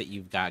alerts that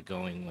you've got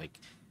going. Like,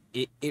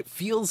 it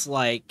feels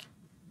like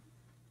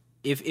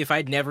if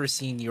I'd never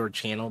seen your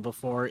channel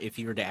before, if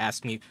you were to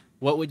ask me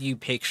what would you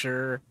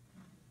picture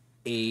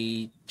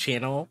a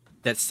channel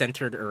that's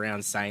centered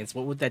around science,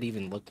 what would that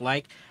even look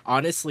like?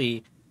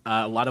 Honestly,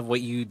 a lot of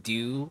what you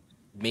do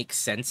makes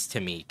sense to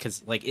me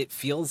because like it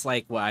feels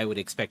like what I would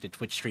expect a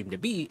Twitch stream to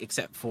be,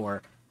 except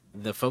for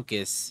the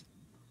focus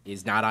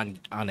is not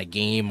on a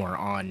game or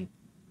on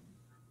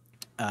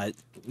uh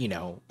you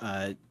know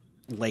uh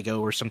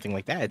Lego or something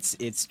like that.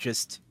 It's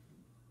just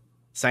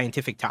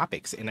scientific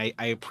topics, and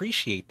I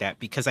appreciate that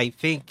because I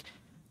think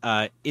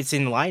it's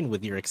in line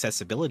with your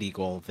accessibility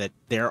goal that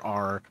there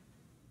are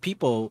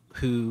people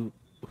who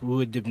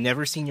would have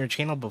never seen your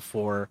channel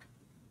before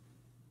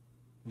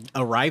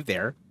arrive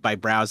there by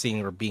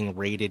browsing or being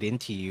raided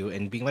into you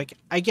and being like,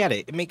 I get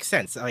it, it makes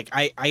sense. Like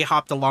I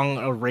hopped along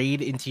a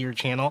raid into your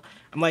channel.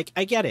 I'm like,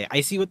 I get it,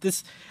 I see what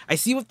this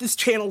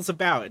channel's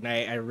about, and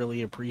I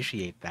really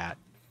appreciate that.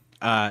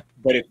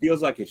 But it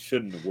feels like it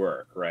shouldn't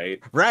work, right?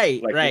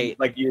 Right, Like right.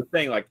 like you're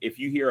saying, like if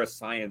you hear a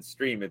science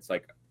stream, it's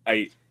like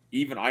I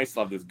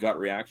still have this gut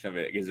reaction of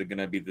it. Is it going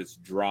to be this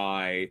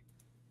dry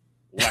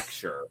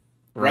lecture,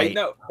 right? Right.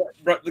 No,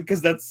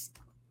 because That's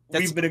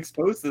we've been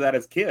exposed to that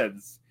as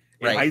kids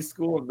in right. high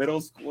school and middle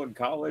school and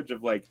college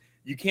of like,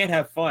 you can't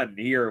have fun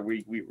here.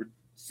 We were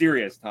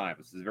serious time.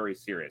 This is very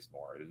serious.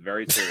 More, it's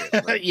very serious,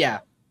 right? Yeah.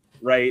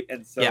 Right.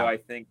 And so Yeah. I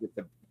think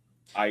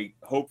I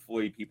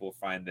hopefully people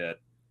find it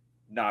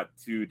not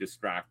too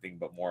distracting,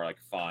 but more like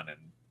fun and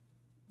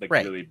like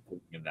Right. really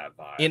putting in that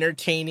vibe.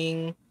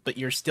 Entertaining, but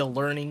you're still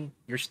learning.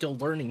 You're still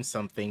learning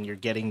something. You're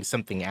getting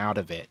something out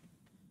of it.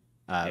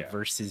 Yeah.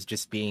 Versus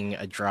just being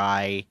a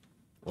dry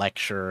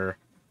lecture,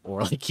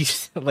 or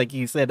like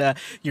you said,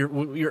 your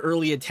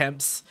early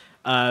attempts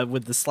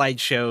with the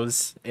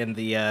slideshows and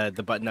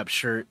the button up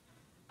shirt.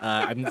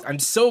 I'm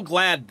so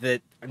glad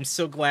that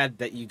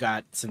you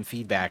got some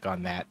feedback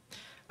on that,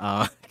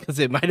 because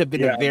it might have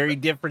been a Yeah. very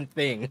different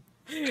thing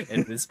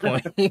at this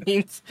point.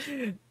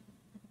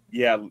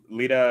 Yeah.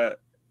 Lita,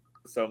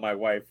 so my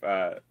wife,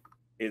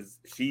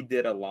 she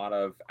did a lot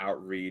of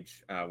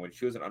outreach when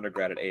she was an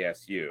undergrad at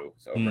ASU,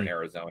 so over in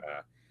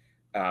Arizona.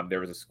 There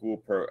was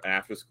an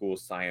after school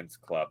science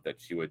club that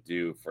she would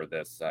do for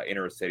this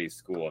inner city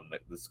school, and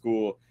the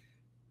school,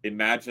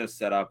 imagine a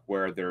setup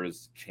where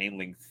there's chain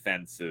link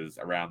fences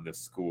around the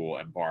school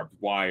and barbed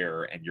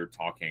wire, and you're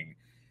talking,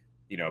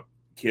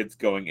 kids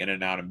going in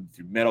and out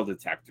through metal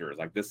detectors.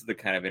 Like, this is the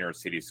kind of inner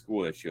city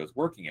school that she was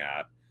working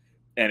at,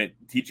 and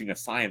teaching a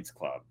science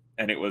club.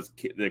 And it was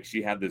like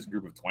she had this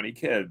group of 20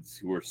 kids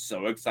who were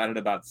so excited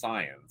about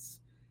science,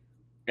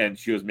 and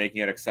she was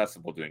making it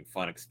accessible, doing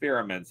fun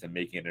experiments and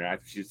making it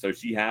interactive. So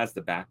she has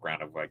the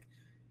background of like,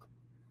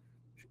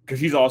 because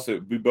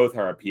we both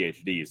are a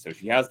PhD, so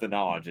she has the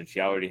knowledge and she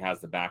already has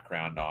the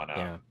background on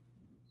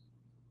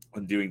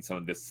on doing some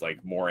of this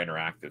like more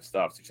interactive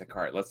stuff. So she's like,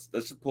 all right, let's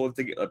just pull it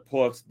together,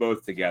 pull us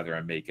both together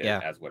and make it Yeah.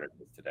 as what it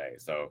is today.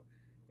 So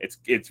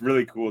it's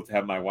really cool to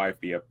have my wife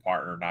be a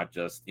partner, not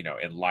just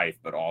in life,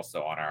 but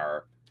also on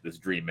our this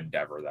dream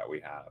endeavor that we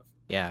have.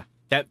 Yeah.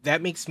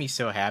 That makes me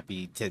so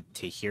happy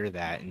to hear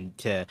that, and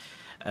to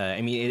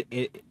I mean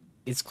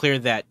it's clear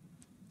that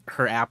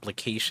her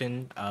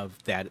application of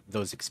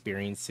those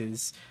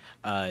experiences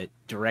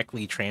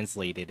directly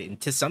translated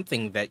into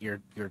something that your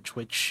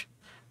Twitch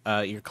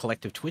your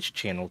collective Twitch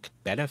channel could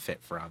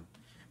benefit from.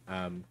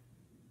 Um,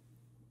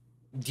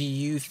 do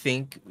you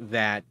think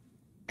that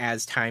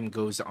as time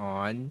goes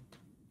on,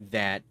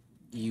 that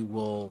you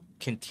will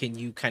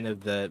continue kind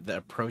of the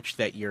approach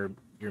that you're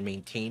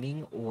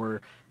maintaining,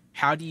 or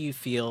how do you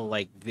feel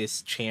like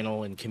this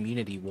channel and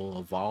community will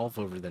evolve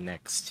over the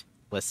next,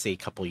 let's say,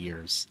 couple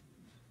years?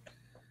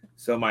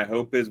 So my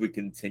hope is we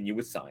continue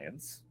with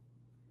science.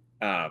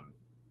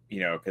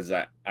 Because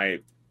I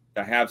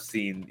have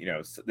seen,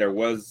 there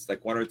was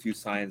like one or two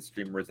science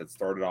streamers that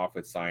started off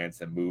with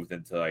science and moved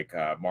into like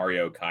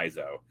Mario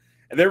Kaizo,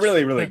 and they're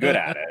really really good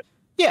at it.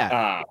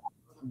 Yeah.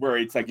 Where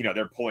it's like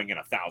they're pulling in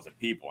 1,000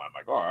 people. I'm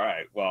like, all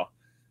right, well,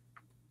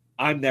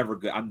 I'm never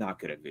good. I'm not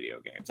good at video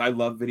games. I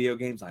love video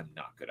games. I'm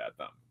not good at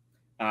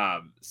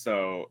them.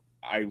 So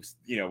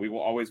we will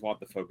always want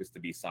the focus to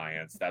be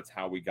science. That's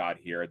how we got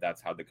here.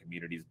 That's how the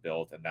community's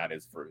built, and that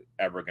is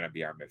forever going to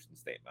be our mission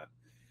statement.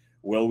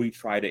 Will we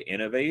try to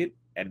innovate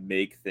and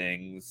make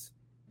things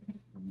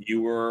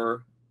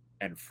newer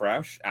and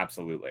fresh?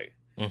 Absolutely.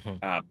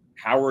 Mm-hmm.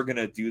 How we're going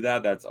to do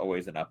that, that's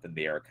always an up in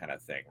the air kind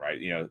of thing, right?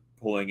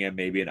 Pulling in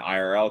maybe an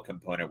IRL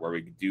component where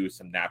we can do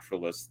some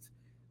naturalist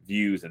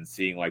views and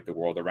seeing like the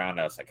world around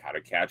us, like how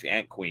to catch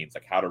ant queens,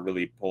 like how to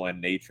really pull in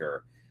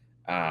nature.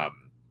 Doing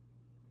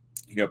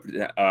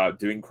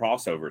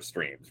crossover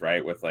streams,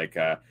 right? With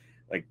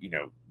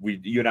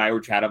you and I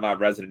were chatting about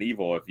Resident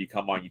Evil. If you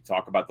come on, you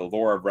talk about the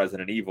lore of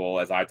Resident Evil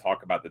as I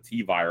talk about the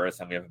T virus,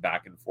 and we have a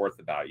back and forth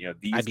about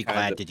these. I'd be kinds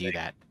glad of to do things.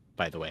 that,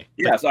 by the way.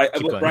 Yeah, so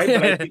Keep going.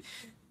 right, but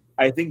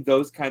I think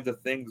those kinds of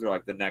things are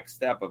like the next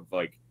step of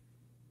like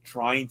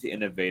trying to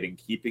innovate and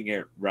keeping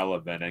it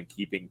relevant and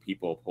keeping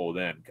people pulled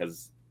in.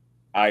 Because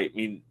I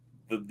mean,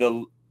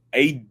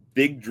 a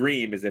big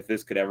dream is if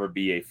this could ever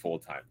be a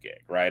full-time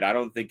gig, right? I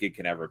don't think it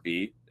can ever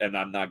be, and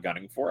I'm not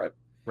gunning for it.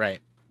 Right.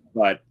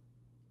 But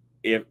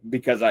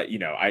because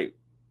I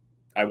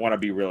want to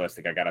be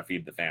realistic, I got to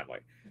feed the family.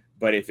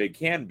 But if it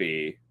can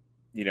be,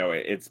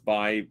 it's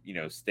by,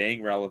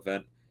 staying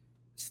relevant,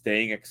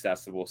 staying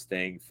accessible,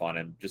 staying fun,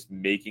 and just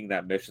making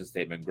that mission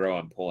statement grow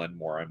and pull in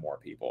more and more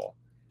people.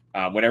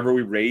 Whenever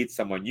we raid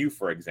someone new,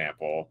 for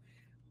example,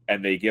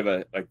 and they give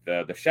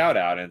the shout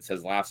out and it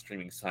says last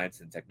streaming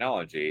science and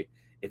technology,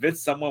 if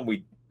it's someone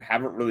we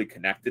haven't really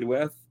connected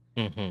with,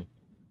 mm-hmm.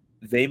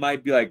 they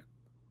might be like,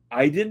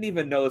 I didn't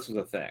even know this was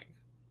a thing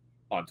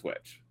on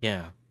Twitch.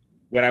 Yeah.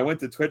 When I went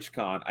to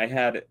TwitchCon, I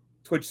had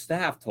Twitch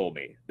staff told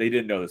me they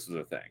didn't know this was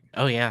a thing.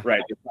 Oh yeah.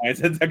 Right,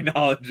 science and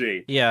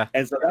technology. Yeah.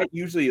 And so that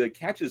usually like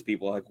catches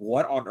people like,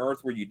 what on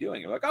earth were you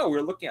doing? You're like, oh,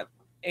 we're looking at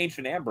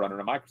ancient amber under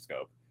a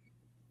microscope.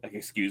 Like,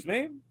 excuse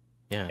me?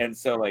 Yeah. And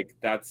so like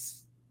that's,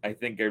 I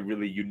think, a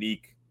really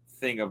unique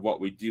thing of what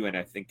we do, and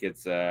I think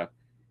it's a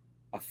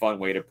fun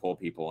way to pull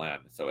people in.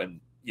 So, and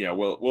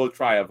we'll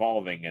try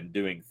evolving and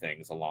doing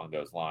things along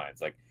those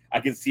lines. Like I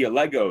can see a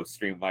Lego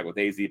stream like with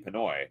AZ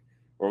Pinoy,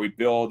 where we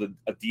build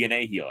a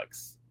DNA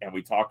helix and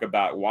we talk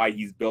about why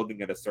he's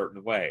building it a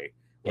certain way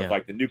with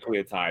like the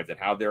nucleotides and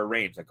how they're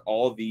arranged. Like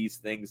all these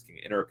things can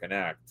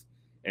interconnect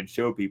and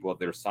show people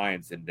their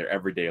science in their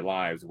everyday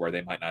lives where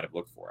they might not have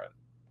looked for it.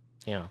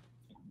 Yeah.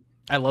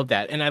 I love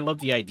that. And I love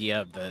the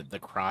idea of the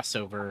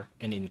crossover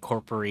and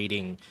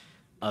incorporating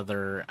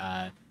other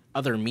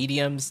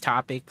mediums,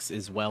 topics,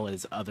 as well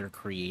as other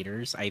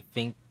creators. I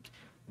think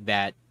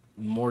that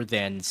more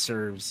than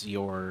serves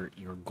your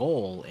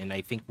goal, and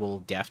I think will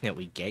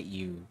definitely get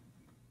you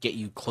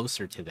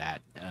closer to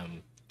that.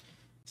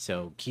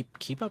 So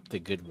keep up the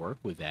good work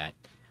with that.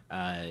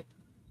 As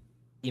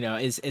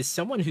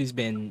someone who's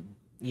been,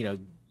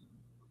 in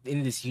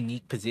this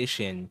unique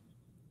position,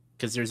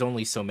 because there's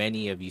only so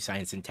many of you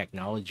science and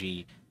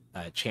technology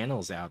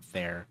channels out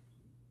there,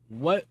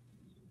 what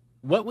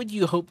would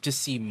you hope to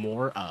see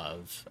more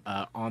of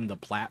on the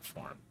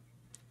platform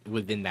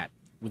within that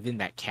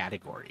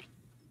category?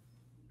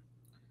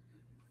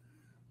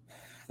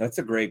 That's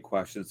a great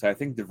question. So I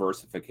think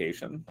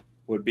diversification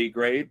would be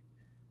great.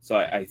 So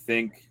I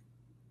think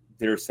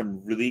there's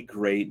some really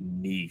great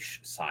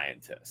niche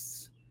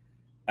scientists.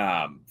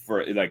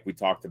 For like we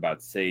talked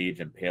about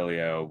Sage and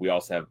Paleo, we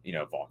also have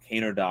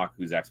Volcano Doc,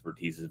 whose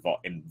expertise is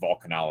in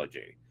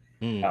volcanology,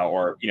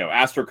 or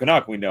Astro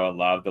Canuck, we know and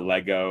love, the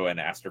Lego and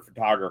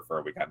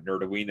astrophotographer. We got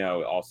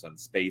Nerduino also in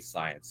space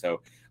science.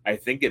 So I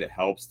think it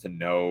helps to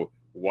know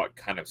what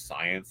kind of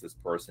science this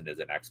person is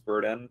an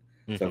expert in.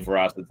 Mm-hmm. So for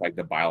us, it's like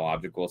the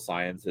biological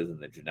sciences and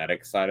the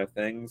genetic side of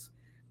things.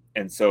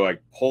 And so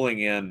like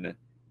pulling in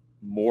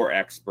more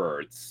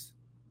experts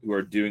who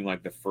are doing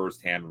like the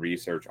firsthand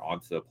research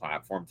onto the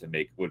platform to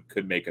make what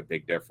could make a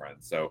big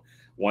difference. So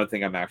one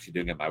thing I'm actually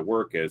doing at my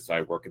work is, so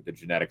I work at the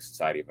Genetic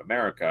Society of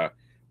America.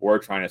 We're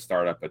trying to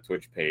start up a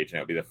Twitch page, and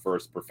it'll be the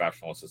first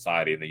professional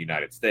society in the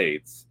United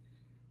States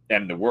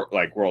and the work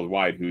like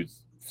worldwide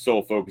whose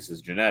sole focus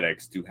is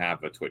genetics to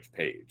have a Twitch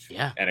page.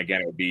 Yeah. And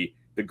again, it would be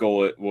the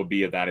goal will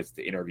be of that is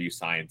to interview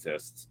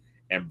scientists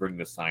and bring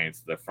the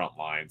science to the front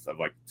lines of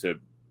like to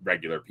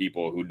regular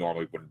people who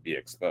normally wouldn't be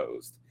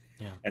exposed.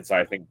 Yeah. And so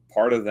I think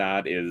part of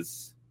that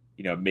is,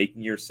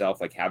 making yourself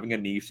like having a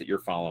niche that you're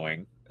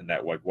following and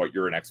that like what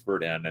you're an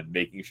expert in and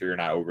making sure you're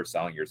not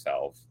overselling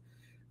yourself.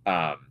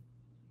 Um,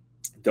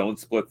 don't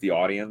split the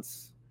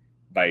audience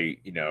by,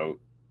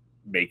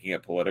 making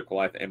it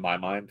political, in my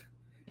mind.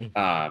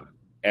 Mhm.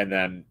 And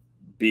then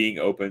being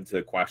open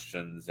to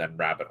questions and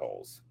rabbit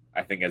holes,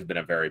 I think has been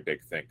a very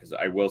big thing. Because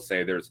I will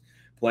say there's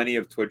plenty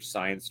of Twitch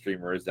science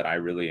streamers that I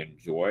really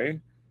enjoy,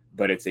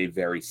 but it's a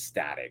very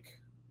static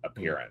Mm.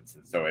 appearance.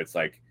 And so it's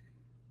like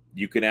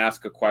you can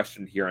ask a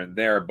question here and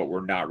there, but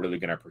we're not really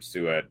going to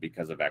pursue it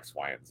because of X,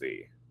 Y, and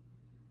Z.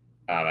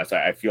 So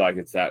I feel like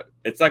it's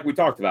like we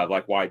talked about,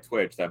 like why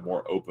Twitch, that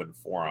more open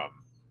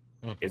forum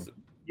Mhm. is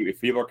if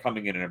people are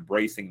coming in and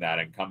embracing that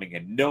and coming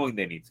in knowing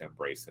they need to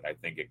embrace it, I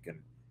think it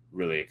can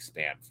really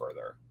expand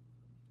further.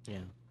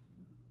 Yeah.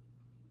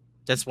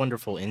 That's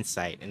wonderful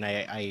insight, and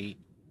I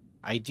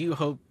do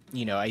hope,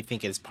 I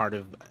think as part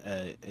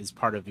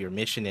of your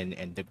mission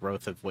and the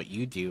growth of what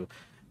you do,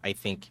 I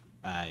think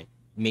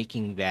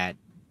making that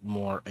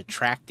more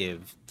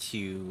attractive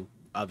to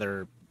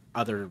other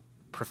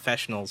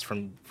professionals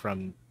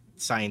from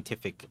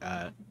scientific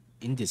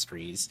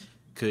industries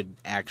could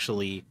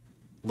actually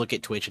look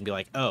at Twitch and be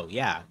like, oh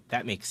yeah,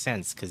 that makes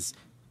sense because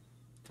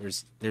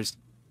there's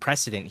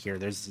precedent here.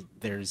 There's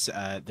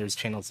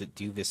channels that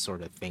do this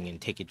sort of thing and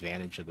take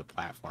advantage of the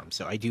platform.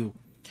 So I do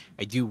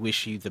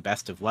wish you the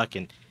best of luck,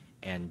 and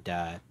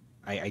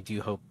I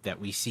do hope that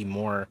we see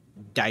more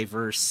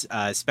diverse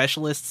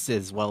specialists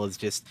as well as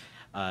just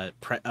a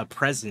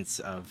presence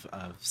of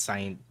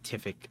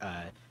scientific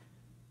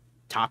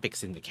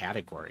topics in the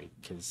category.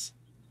 Because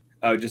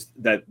Just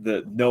that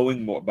the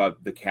knowing more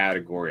about the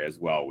category as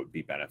well would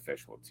be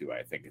beneficial too.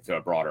 I think to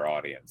a broader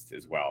audience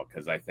as well,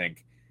 because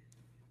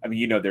I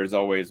mean, there's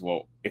always,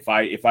 well, if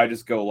I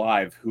just go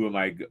live, who am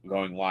I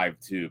going live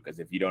to? Because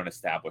if you don't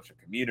establish a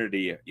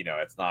community,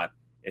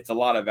 it's a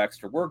lot of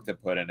extra work to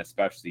put in,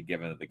 especially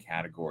given that the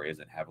category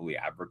isn't heavily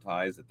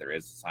advertised, that there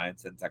is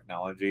science and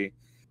technology.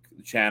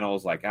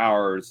 Channels like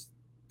ours,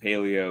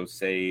 Paleo,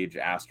 Sage,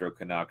 Astro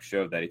Canuck,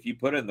 show that if you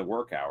put in the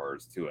work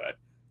hours to it,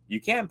 you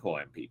can pull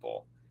in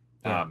people.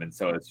 yeah, And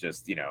so it's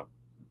just,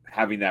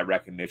 having that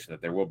recognition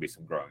that there will be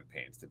some growing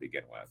pains to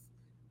begin with.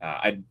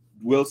 I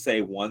will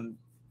say one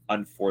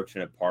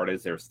unfortunate part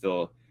is there's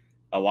still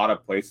a lot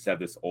of places have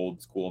this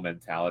old school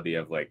mentality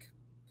of like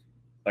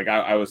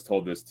I was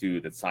told this too,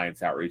 that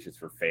science outreach is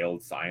for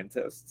failed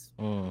scientists,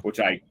 mm, which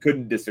I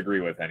couldn't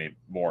disagree with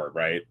anymore,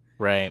 right?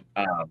 right,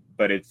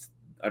 But it's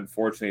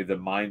unfortunately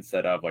the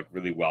mindset of like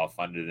really well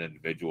funded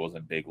individuals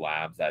and big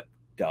labs that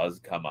does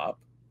come up.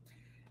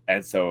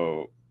 And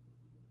so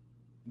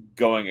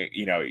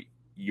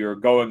you're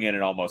going in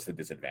at almost a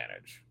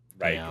disadvantage,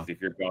 right? yeah, Because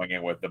if you're going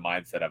in with the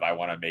mindset of I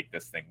want to make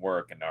this thing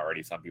work, and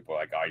already some people are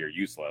like, oh, you're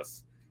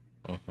useless,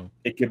 hmm,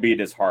 it can be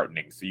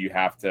disheartening. So you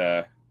have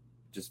to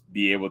just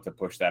be able to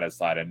push that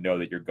aside and know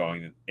that you're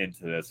going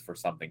into this for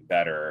something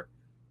better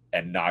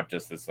and not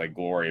just this like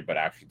glory, but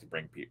actually to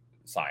bring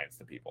science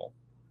to people.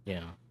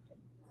 yeah.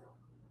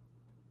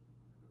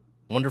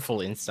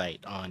 Wonderful insight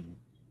on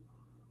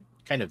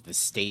kind of the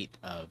state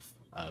of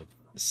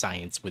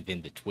science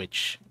within the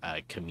Twitch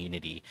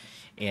community,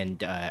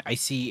 and I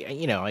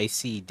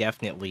see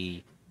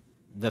definitely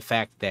the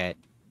fact that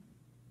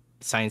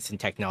science and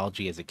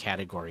technology as a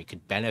category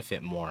could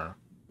benefit more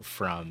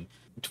from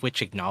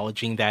Twitch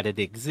acknowledging that it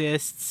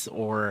exists,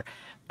 or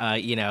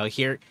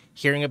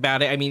hearing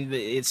about it. I mean,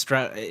 it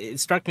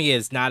struck me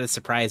as not a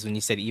surprise when you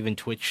said even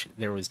Twitch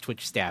there was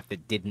Twitch staff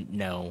that didn't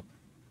know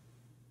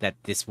that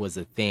this was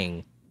a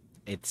thing.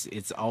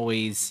 It's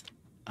always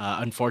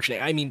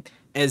unfortunate. I mean,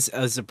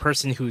 as a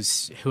person who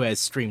has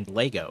streamed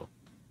Lego,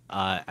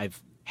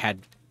 I've had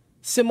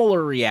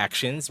similar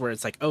reactions where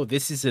it's like, oh,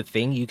 this is a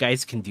thing. You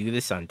guys can do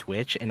this on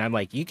Twitch, and I'm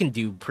like, you can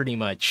do pretty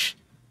much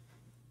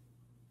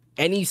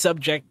any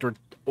subject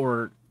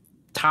or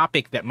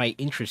topic that might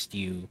interest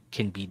you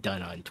can be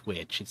done on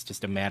Twitch. It's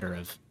just a matter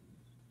of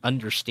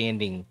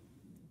understanding,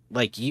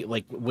 like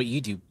what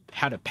you do,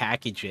 how to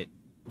package it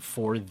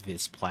for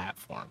this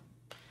platform.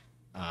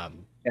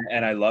 Um,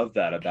 And I love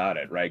that about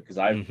it, right? Because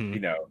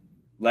mm-hmm,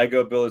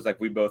 Lego builders, like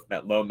we both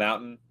met Low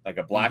Mountain, like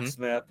a mm-hmm,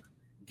 blacksmith,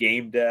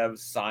 game devs,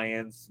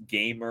 science,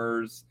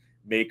 gamers,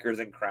 makers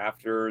and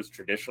crafters,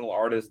 traditional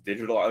artists,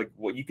 digital, like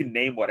what you can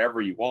name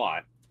whatever you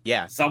want.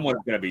 yeah, Someone's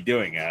going to be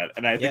doing it.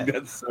 And I think yeah.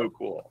 that's so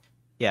cool.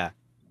 Yeah.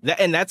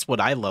 And that's what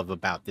I love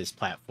about this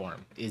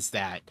platform is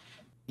that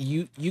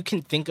you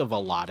can think of a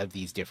lot of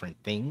these different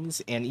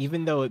things, and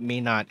even though it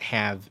may not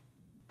have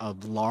a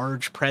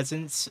large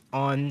presence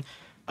on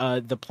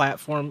the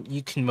platform,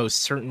 you can most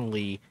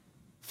certainly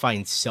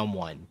find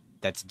someone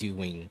that's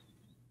doing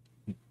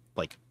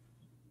like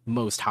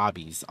most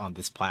hobbies on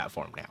this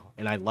platform now,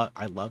 and I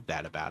love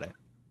that about it.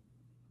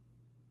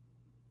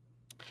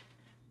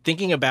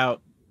 Thinking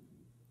about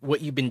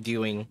what you've been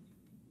doing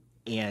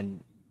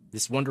and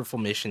this wonderful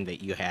mission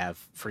that you have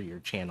for your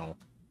channel,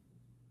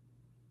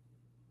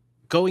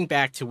 going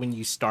back to when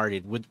you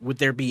started, would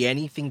there be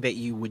anything that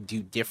you would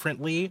do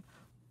differently?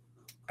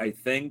 I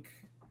think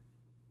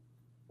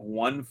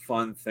one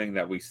fun thing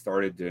that we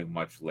started doing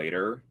much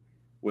later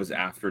was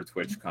after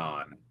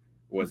TwitchCon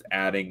was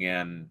adding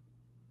in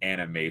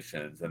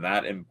animations, and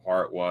that in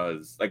part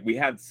was like we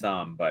had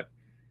some, but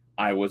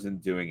I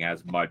wasn't doing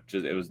as much.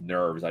 It was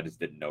nerves. I just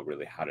didn't know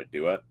really how to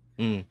do it.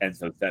 Mm, And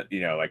so that,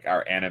 like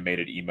our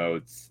animated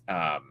emotes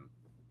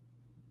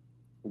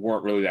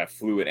weren't really that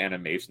fluid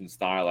animation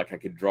style. Like I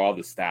could draw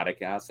the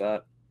static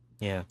asset,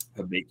 yeah.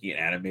 but making it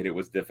animated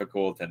was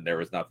difficult, and there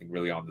was nothing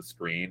really on the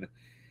screen.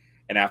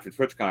 And after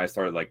TwitchCon, I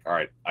started like, all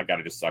right, I got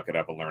to just suck it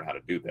up and learn how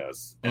to do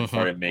this, and Mm-hmm.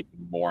 started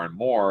making more and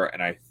more.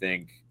 And I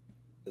think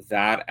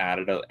that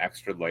added an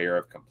extra layer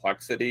of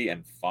complexity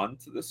and fun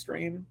to the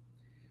stream.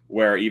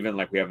 Where even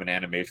like we have an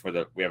animation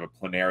where we have a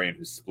planarian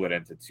who's split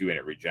into two and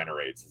it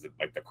regenerates, as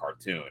like the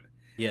cartoon.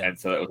 Yeah. And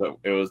so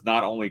it was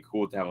not only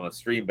cool to have on the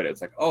stream, but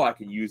it's like, oh, I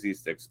can use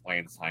these to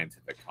explain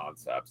scientific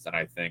concepts. And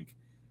I think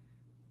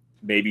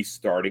maybe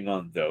starting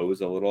on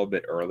those a little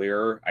bit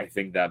earlier, I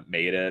think that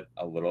made it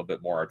a little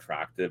bit more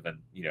attractive, and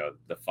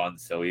the fun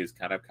silly is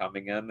kind of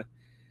coming in.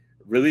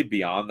 Really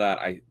beyond that,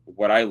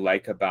 what I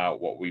like about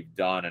what we've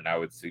done, and I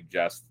would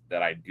suggest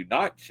that I do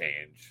not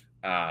change,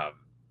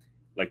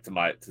 like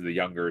to the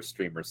younger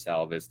streamer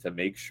self, is to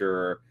make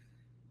sure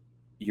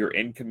you're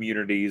in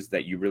communities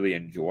that you really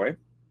enjoy,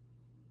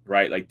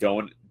 right? Like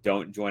don't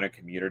join a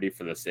community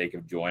for the sake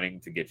of joining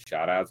to get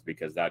shout outs,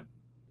 because that,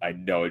 I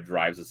know it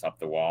drives us up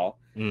the wall,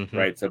 Mm-hmm.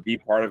 right? So be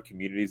part of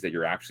communities that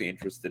you're actually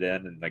interested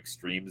in, and like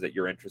streams that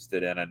you're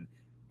interested in, and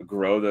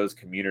grow those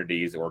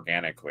communities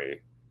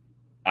organically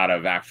out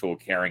of actual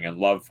caring and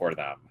love for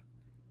them,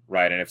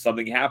 right? And if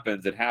something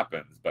happens, it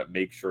happens, but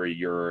make sure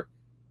you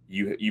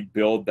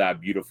build that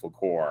beautiful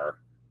core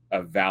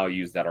of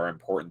values that are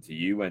important to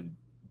you, and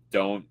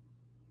don't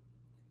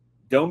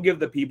don't give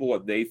the people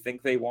what they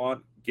think they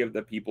want, give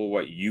the people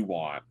what you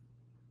want,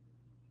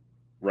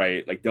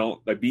 right? Like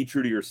don't, like, be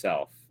true to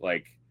yourself,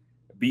 like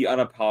be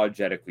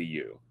unapologetically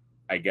you.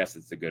 I guess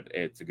it's a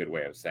good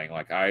way of saying,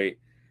 like, I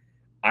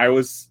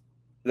was,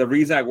 the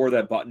reason I wore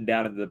that button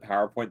down into the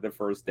PowerPoint the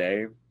first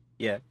day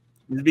Yeah.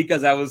 is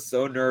because I was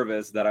so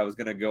nervous that I was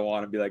gonna go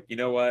on and be like, you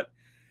know what,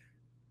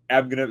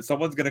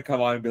 someone's gonna come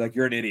on and be like,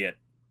 you're an idiot,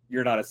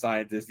 you're not a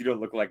scientist, you don't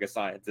look like a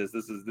scientist,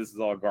 this is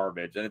all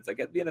garbage. And it's like,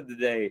 at the end of the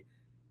day,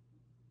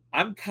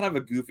 I'm kind of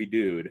a goofy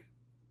dude.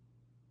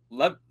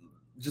 Let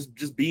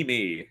just be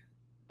me,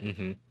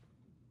 Mm-hmm.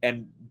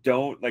 and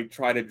don't like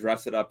try to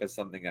dress it up as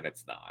something that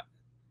it's not.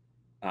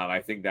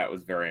 I think that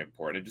was very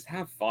important, and just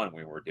have fun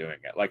when we're doing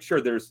it. Like, sure,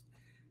 there's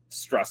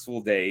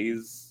stressful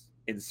days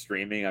in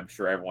streaming. I'm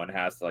sure everyone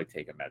has to like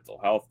take a mental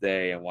health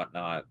day and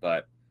whatnot,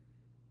 but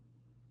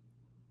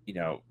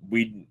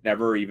we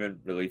never even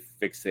really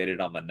fixated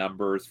on the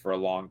numbers for a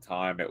long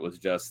time. It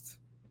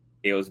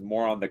was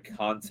more on the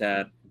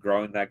content,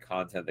 growing that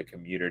content, the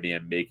community,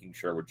 and making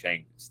sure we're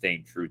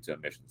staying true to a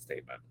mission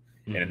statement.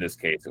 And in Mm-hmm. this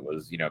case, it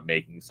was,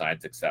 making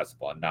science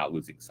accessible and not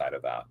losing sight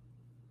of that.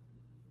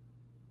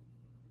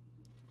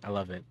 I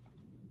love it.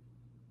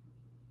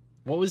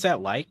 What was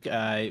that like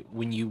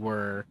when you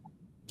were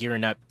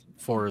gearing up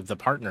for the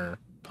partner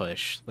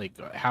push? Like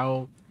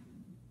how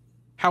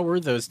were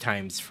those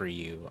times for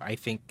you? I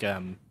think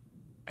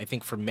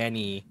for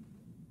many,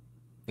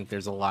 I think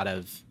there's a lot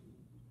of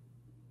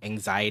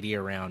anxiety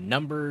around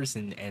numbers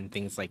and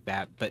things like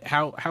that. But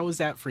how was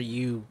that for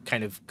you,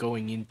 kind of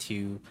going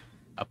into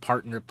a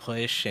partner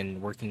push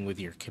and working with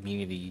your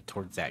community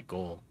towards that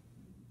goal?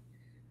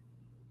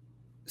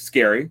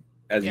 Scary,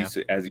 as you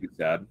Yeah. as you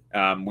said.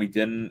 We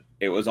didn't.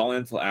 It was only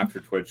until after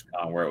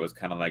TwitchCon where it was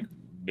kind of like,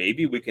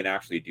 maybe we can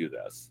actually do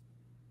this.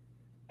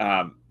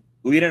 Um,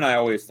 Lena and I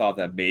always thought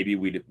that maybe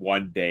we'd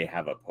one day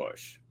have a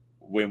push.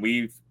 When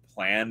we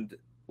planned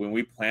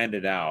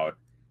it out,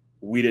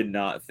 we did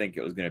not think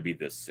it was going to be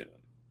this soon.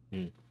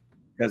 Mm,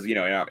 Because in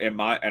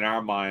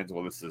our minds,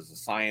 well, this is a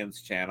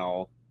science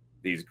channel.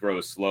 These grow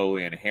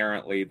slowly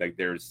inherently. Like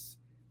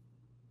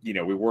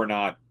we were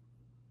not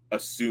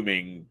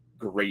assuming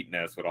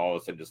greatness would all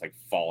of a sudden just like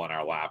fall in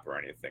our lap or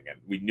anything. And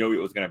we knew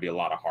it was going to be a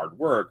lot of hard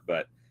work,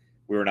 but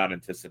we were not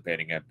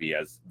anticipating it be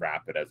as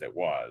rapid as it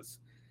was.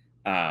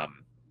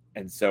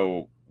 And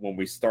so when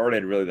we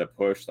started really the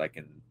push, like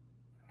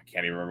I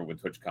can't even remember when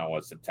TwitchCon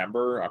was,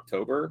 September,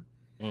 October.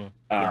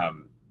 yeah.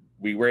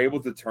 We were able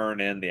to turn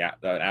in the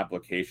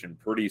application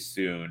pretty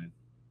soon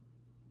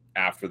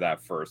after that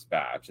first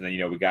batch, and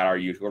then we got our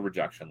usual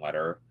rejection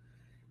letter,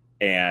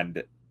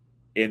 and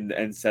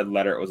in said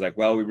letter it was like,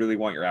 well, we really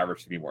want your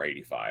average to be more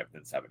 85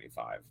 than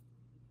 75.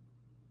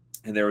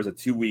 And there was a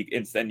 2-week,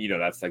 and then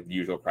that's like the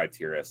usual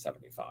criteria,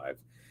 75.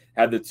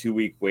 had the 2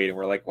 week wait, and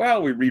we're like,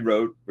 well, we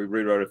rewrote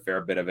a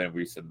fair bit of it, and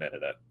we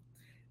submitted it.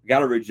 We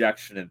got a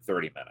rejection in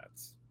 30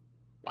 minutes.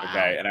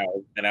 Okay,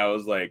 Wow. and I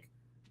was like,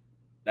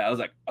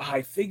 oh,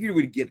 I figured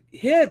we'd get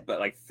hit, but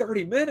like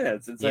 30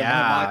 minutes. And so in my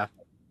mind, Yeah.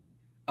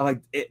 I'm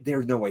like,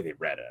 there's no way they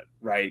read it,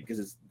 right?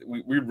 Because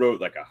we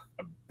wrote like a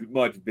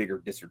much bigger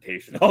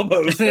dissertation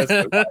almost as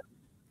to what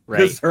Right.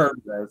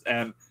 deserved this.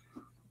 And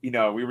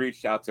we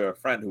reached out to a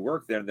friend who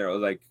worked there, and they're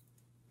like,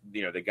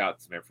 they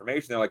got some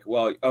information. They're like,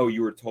 well, oh,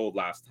 you were told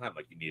last time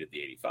like you needed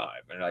the 85,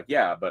 and they're like,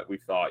 yeah, but we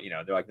thought,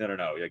 they're like,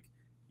 no, like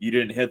you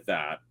didn't hit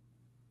that,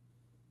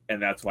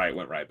 and that's why it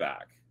went right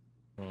back.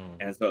 Mm.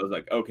 And so it was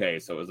like, okay,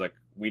 so it was like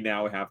we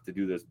now have to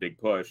do this big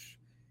push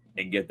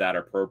and get that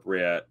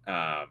appropriate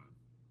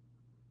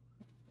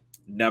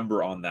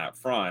number on that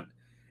front.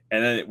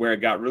 And then where it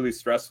got really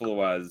stressful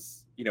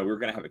was, we were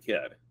going to have a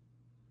kid.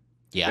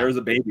 There Yeah. was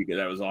a baby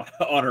that was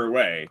on her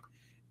way,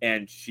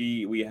 and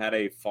we had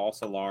a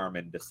false alarm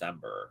in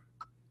December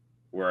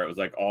where it was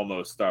like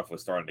almost stuff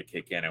was starting to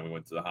kick in, and we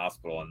went to the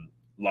hospital, and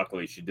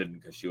luckily she didn't,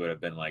 because she would have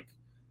been like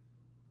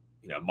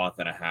a month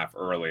and a half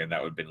early, and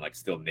that would have been like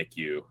still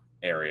NICU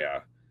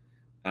area.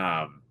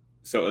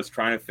 So it was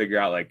trying to figure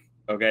out like,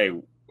 okay,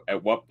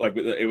 at what, like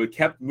it would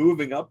kept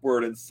moving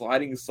upward and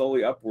sliding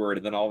slowly upward,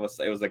 and then all of a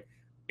sudden it was like,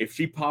 if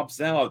she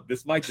pops out,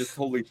 this might just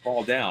totally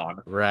fall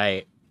down.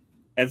 Right.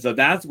 And so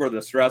that's where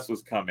the stress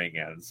was coming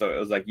in. So it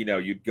was like,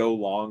 you'd go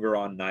longer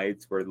on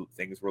nights where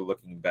things were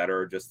looking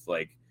better, just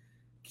like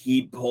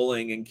keep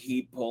pulling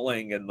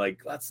and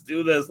like, let's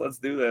do this.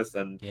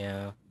 And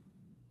Yeah.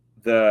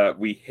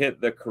 we hit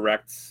the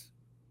correct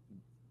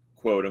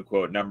quote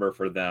unquote number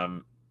for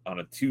them on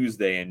a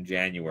Tuesday in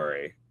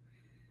January,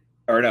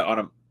 or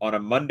no, on a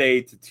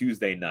Monday to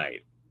Tuesday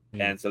night.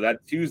 Mm. And so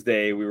that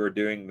Tuesday we were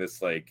doing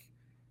this, like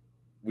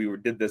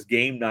did this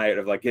game night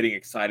of like getting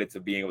excited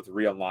to being able to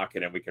re-unlock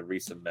it and we can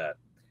resubmit.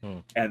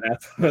 Mm. And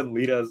that's when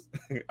Lita's,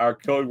 our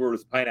code word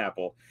was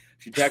pineapple.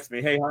 She texts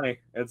me, hey honey,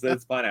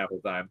 it's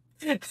pineapple time.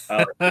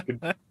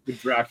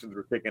 Contractions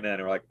were kicking in,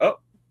 and we're like, oh.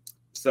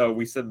 So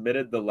we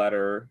submitted the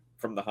letter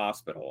from the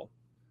hospital,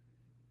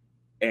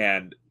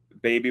 and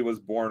baby was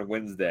born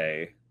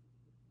Wednesday,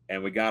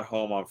 and we got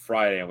home on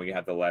Friday, and we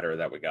had the letter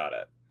that we got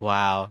it.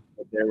 Wow.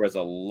 But there was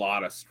a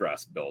lot of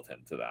stress built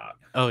into that.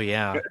 Oh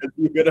yeah.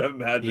 You could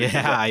imagine.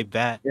 Yeah, I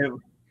bet.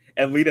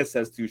 And Lita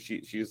says too,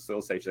 she still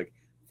say, she's like,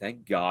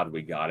 thank God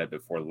we got it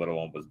before the little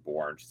one was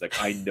born. She's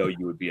like, I know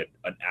you would be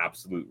an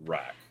absolute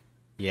wreck.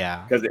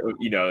 Yeah. Because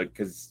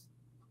because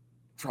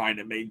trying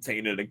to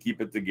maintain it and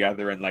keep it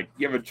together, and like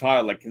you have a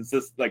child, like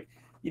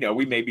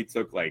we maybe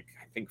took like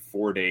I think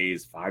 4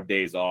 days, 5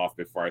 days off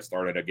before I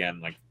started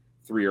again, like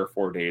 3 or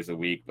 4 days a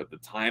week, but the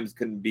times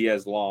couldn't be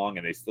as long,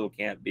 and they still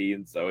can't be,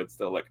 and so it's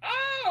still like,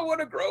 I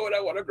want to grow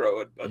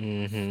it, but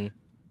Mm-hmm.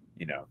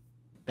 you know,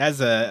 That's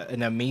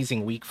an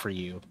amazing week for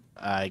you,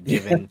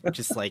 given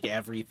just like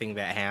everything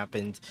that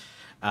happened.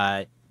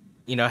 Uh,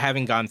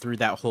 having gone through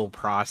that whole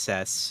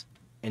process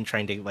and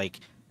trying to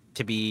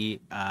to be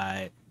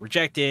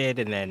rejected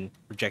and then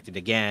rejected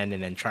again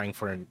and then trying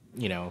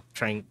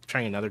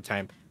another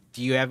time.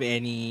 Do you have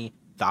any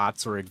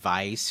thoughts or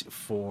advice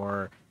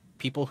for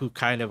people who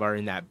kind of are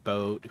in that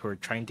boat, who are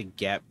trying to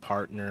get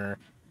partner?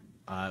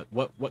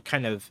 What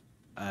kind of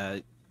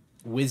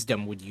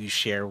wisdom would you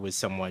share with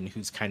someone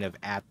who's kind of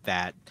at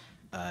that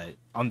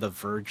on the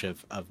verge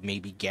of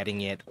maybe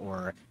getting it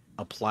or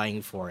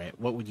applying for it?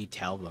 What would you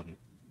tell them?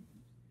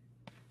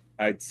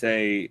 I'd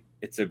say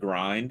it's a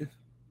grind,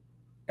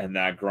 and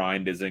that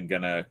grind isn't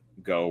gonna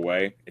go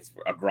away. It's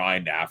a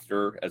grind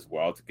after as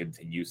well to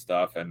continue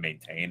stuff and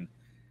maintain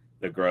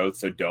the growth.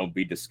 So don't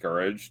be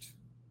discouraged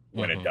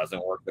when it Mm-hmm.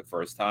 doesn't work the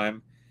first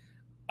time.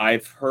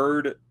 I've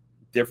heard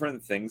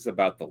different things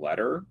about the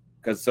letter,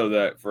 because so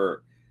that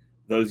for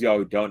those of y'all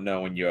who don't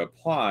know, when you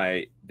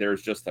apply,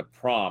 there's just a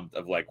prompt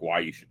of like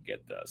why you should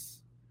get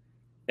this,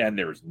 and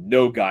there's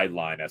no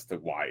guideline as to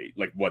why,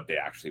 like what they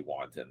actually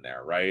want in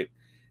there, right?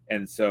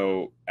 And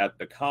so at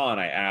the con,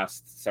 I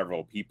asked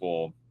several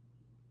people,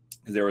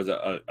 because there was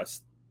a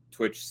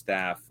Twitch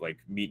staff like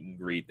meet and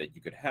greet that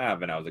you could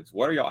have, and I was like, so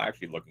what are y'all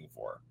actually looking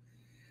for?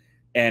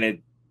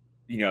 And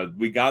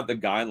we got the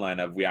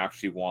guideline of, we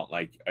actually want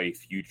like a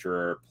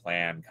future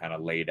plan kind of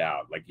laid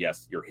out, like,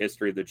 yes, your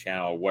history of the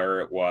channel,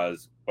 where it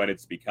was, what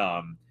it's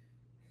become,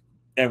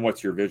 and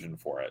what's your vision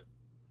for it.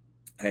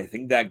 And I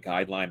think that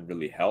guideline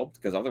really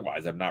helped, because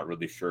otherwise I'm not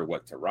really sure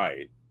what to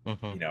write.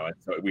 Mm-hmm. And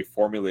so we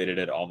formulated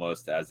it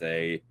almost as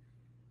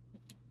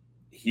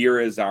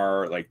here is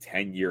our like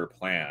 10-year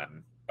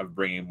plan of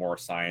bringing more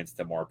science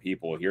to more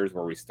people. Here's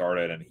where we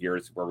started, and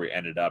here's where we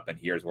ended up, and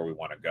here's where we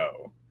want to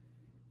go.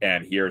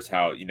 And here's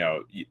how,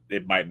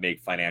 it might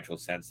make financial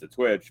sense to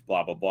Twitch,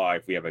 blah, blah, blah.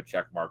 If we have a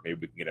check mark, maybe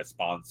we can get a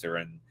sponsor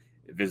and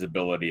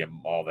visibility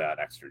and all that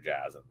extra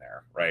jazz in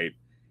there, right?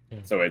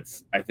 Mm. So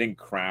it's, I think,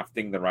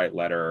 crafting the right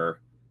letter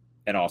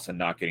and also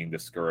not getting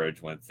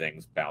discouraged when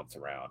things bounce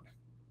around.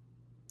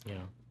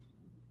 Yeah.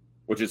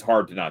 Which is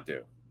hard to not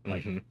do.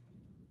 Like, Mm-hmm.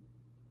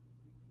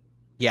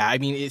 Yeah, I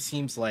mean, it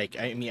seems like,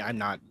 I'm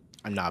not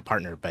a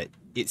partner, but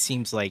it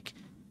seems like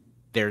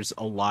there's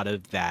a lot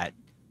of that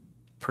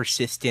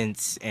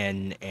persistence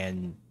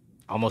and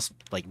almost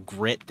like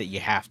grit that you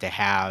have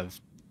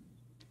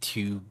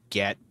to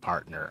get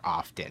partner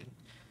often.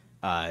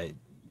 Uh,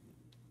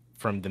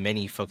 from the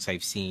many folks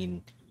I've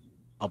seen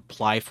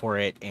apply for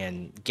it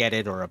and get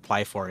it, or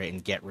apply for it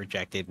and get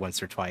rejected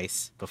once or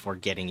twice before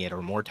getting it,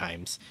 or more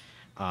times,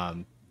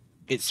 um,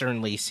 it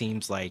certainly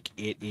seems like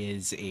it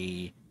is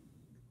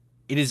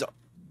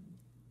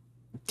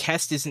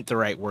test isn't the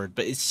right word,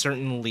 but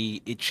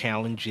it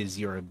challenges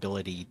your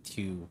ability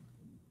to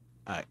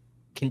uh,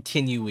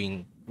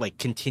 continue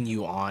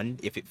on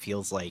if it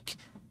feels like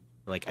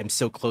I'm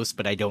so close,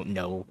 but I don't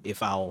know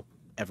if I'll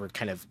ever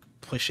kind of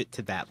push it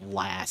to that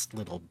last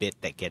little bit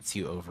that gets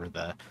you over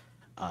the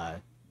uh,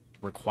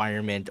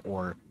 requirement,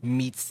 or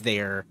meets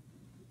their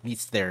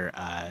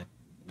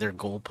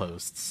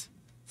goalposts.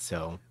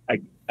 So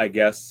I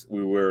guess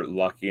we were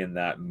lucky in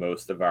that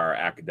most of our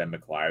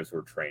academic lives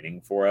were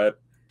training for it,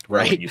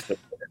 where when right. you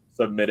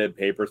submitted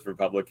papers for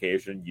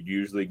publication, you'd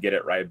usually get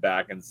it right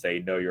back and say,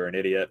 no, you're an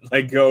idiot,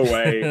 like go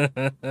away.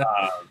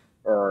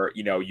 Or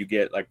you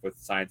get, like with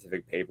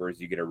scientific papers,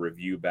 you get a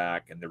review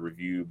back, and the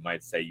review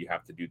might say you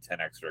have to do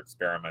 10 extra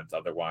experiments,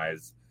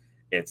 otherwise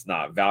it's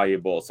not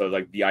valuable. So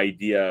like the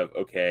idea of,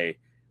 okay,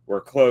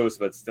 we're close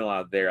but still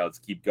not there, let's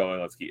keep going,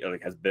 let's keep,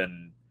 like, has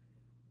been,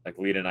 like,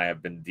 Lita and I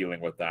have been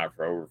dealing with that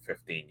for over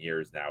 15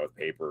 years now, with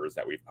papers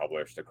that we've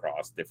published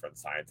across different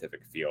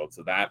scientific fields.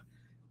 So that,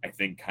 I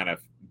think, kind of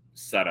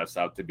set us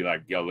up to be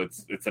like, yo,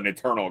 it's an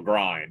eternal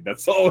grind.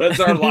 That's all. That's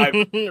our life.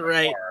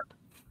 Right.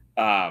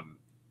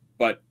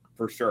 But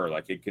for sure,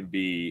 like, it can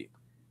be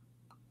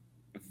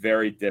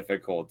very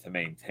difficult to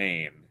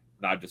maintain,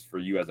 not just for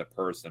you as a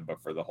person,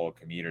 but for the whole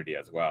community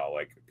as well.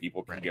 Like,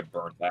 people can Right. get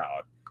burnt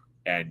out,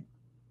 and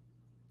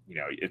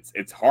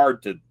it's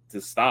hard to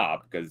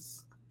stop,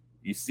 because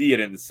you see it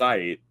in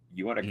sight,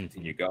 you want to Mm-hmm.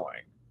 continue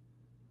going.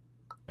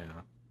 Yeah.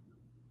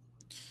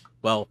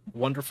 Well,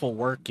 wonderful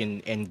work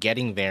and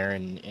getting there,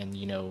 and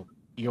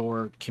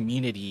your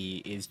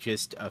community is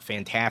just a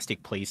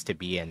fantastic place to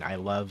be in. I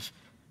love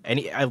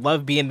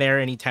being there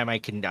anytime I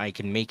can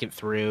make it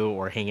through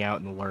or hang out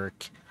and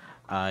lurk.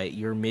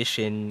 Your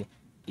mission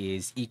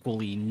is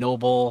equally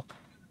noble,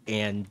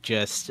 and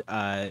just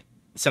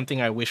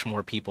something I wish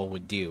more people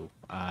would do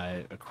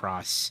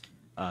across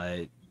uh,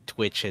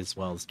 Twitch, as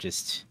well as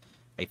just,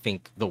 I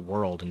think, the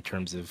world, in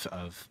terms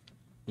of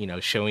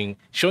showing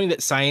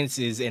that science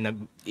is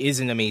an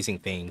amazing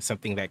thing,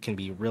 something that can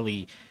be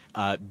really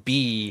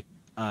be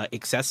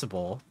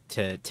accessible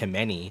to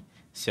many.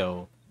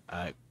 So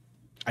I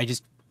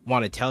just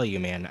want to tell you,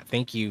 man,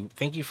 thank you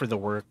for the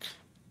work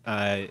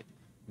uh,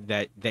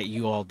 that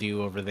you all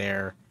do over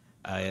there.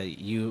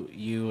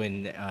 You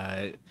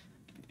and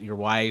your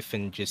wife,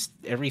 and just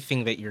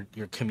everything that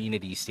your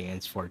community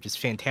stands for. Just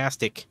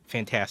fantastic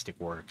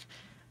work.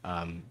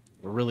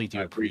 We really I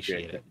do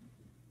appreciate appreciate it. it.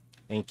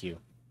 Thank you.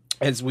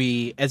 As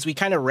we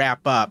kind of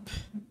wrap up,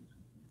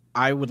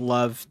 I would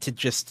love to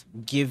just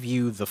give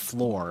you the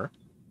floor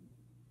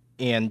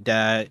and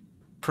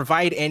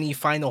provide any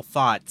final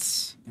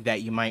thoughts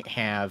that you might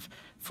have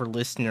for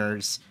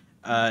listeners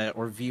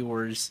or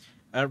viewers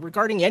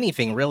regarding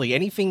anything, really,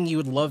 anything you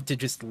would love to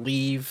just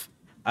leave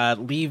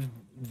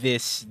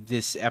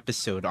this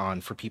episode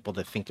on for people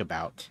to think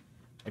about.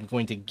 I'm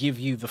going to give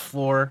you the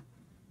floor,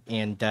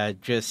 and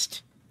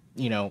just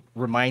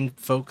remind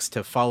folks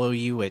to follow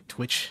you at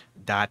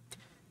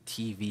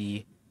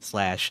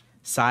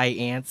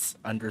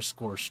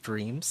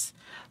twitch.tv/SciAnts_streams.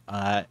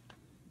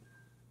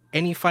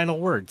 Any final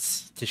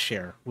words to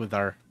share with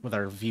our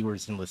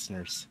viewers and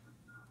listeners?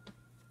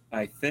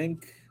 I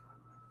think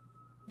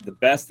the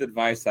best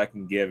advice I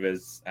can give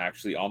is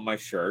actually on my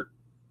shirt.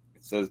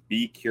 It says,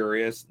 be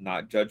curious,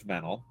 not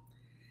judgmental.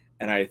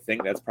 And I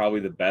think that's probably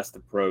the best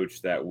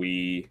approach that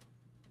we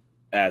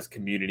as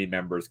community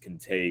members can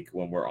take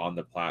when we're on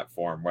the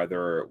platform,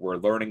 whether we're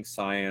learning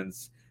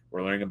science,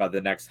 we're learning about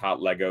the next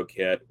hot Lego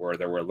kit, or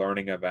that we're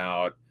learning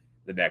about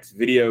the next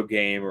video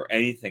game or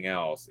anything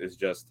else, is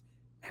just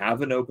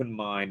have an open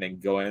mind and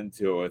go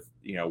into it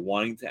with,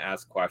 wanting to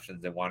ask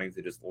questions and wanting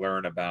to just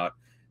learn about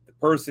the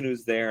person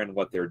who's there and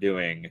what they're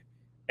doing,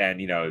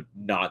 and,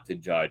 not to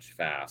judge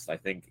fast. I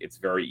think it's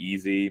very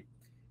easy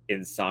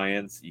in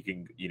science. You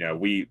can,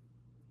 we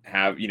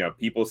have,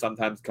 people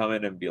sometimes come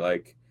in and be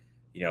like,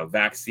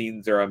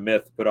 vaccines are a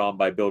myth put on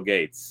by Bill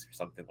Gates or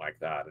something like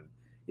that. And,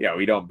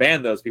 we don't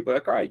ban those people.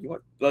 Like, all right,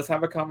 let's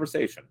have a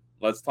conversation.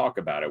 Let's talk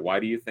about it. Why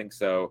do you think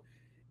so?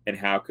 And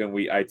how can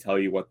I tell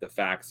you what the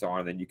facts are,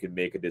 and then you can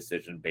make a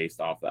decision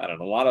based off that. And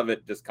a lot of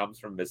it just comes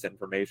from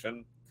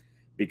misinformation,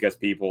 because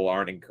people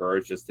aren't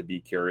encouraged just to be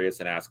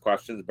curious and ask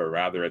questions, but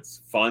rather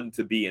it's fun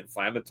to be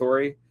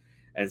inflammatory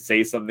and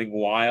say something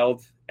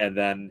wild. And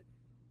then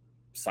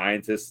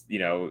scientists,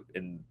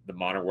 in the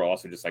modern world,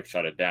 also just like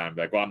shut it down and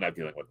be like, well, I'm not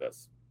dealing with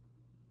this.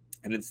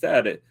 And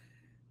instead,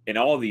 in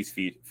all of these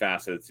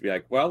facets, be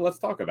like, well, let's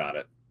talk about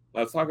it.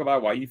 Let's talk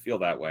about why you feel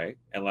that way.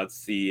 And let's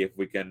see if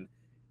we can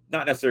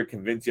not necessarily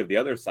convince you of the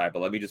other side,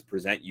 but let me just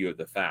present you of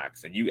the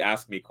facts. And you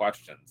ask me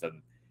questions.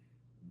 And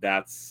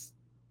that's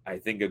I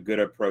think a good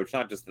approach,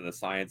 not just in the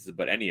sciences,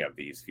 but any of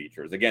these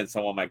features. Again,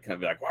 someone might come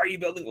and be like, "Why are you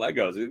building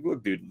Legos?"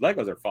 Look, dude,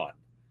 Legos are fun.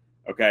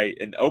 Okay,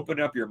 and open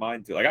up your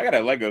mind to, like, I got a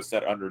Lego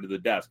set under the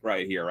desk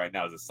right here, right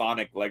now. It's a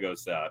Sonic Lego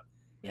set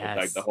with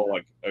like the Yes. whole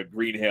like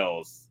Green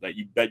Hills that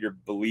you better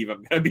believe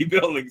I'm gonna be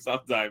building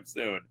sometime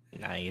soon.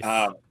 Nice.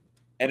 Um,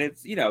 and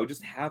it's,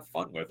 just have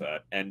fun with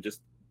it, and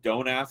just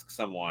don't ask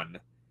someone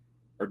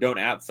or don't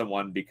at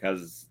someone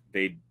because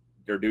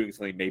they're doing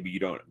something maybe you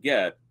don't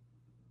get.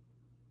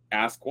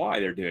 Ask why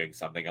they're doing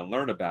something and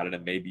learn about it,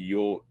 and maybe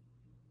you'll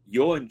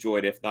enjoy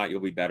it. If not, you'll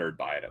be bettered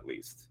by it at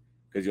least,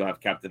 because you'll have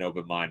kept an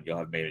open mind. You'll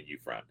have made a new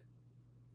friend.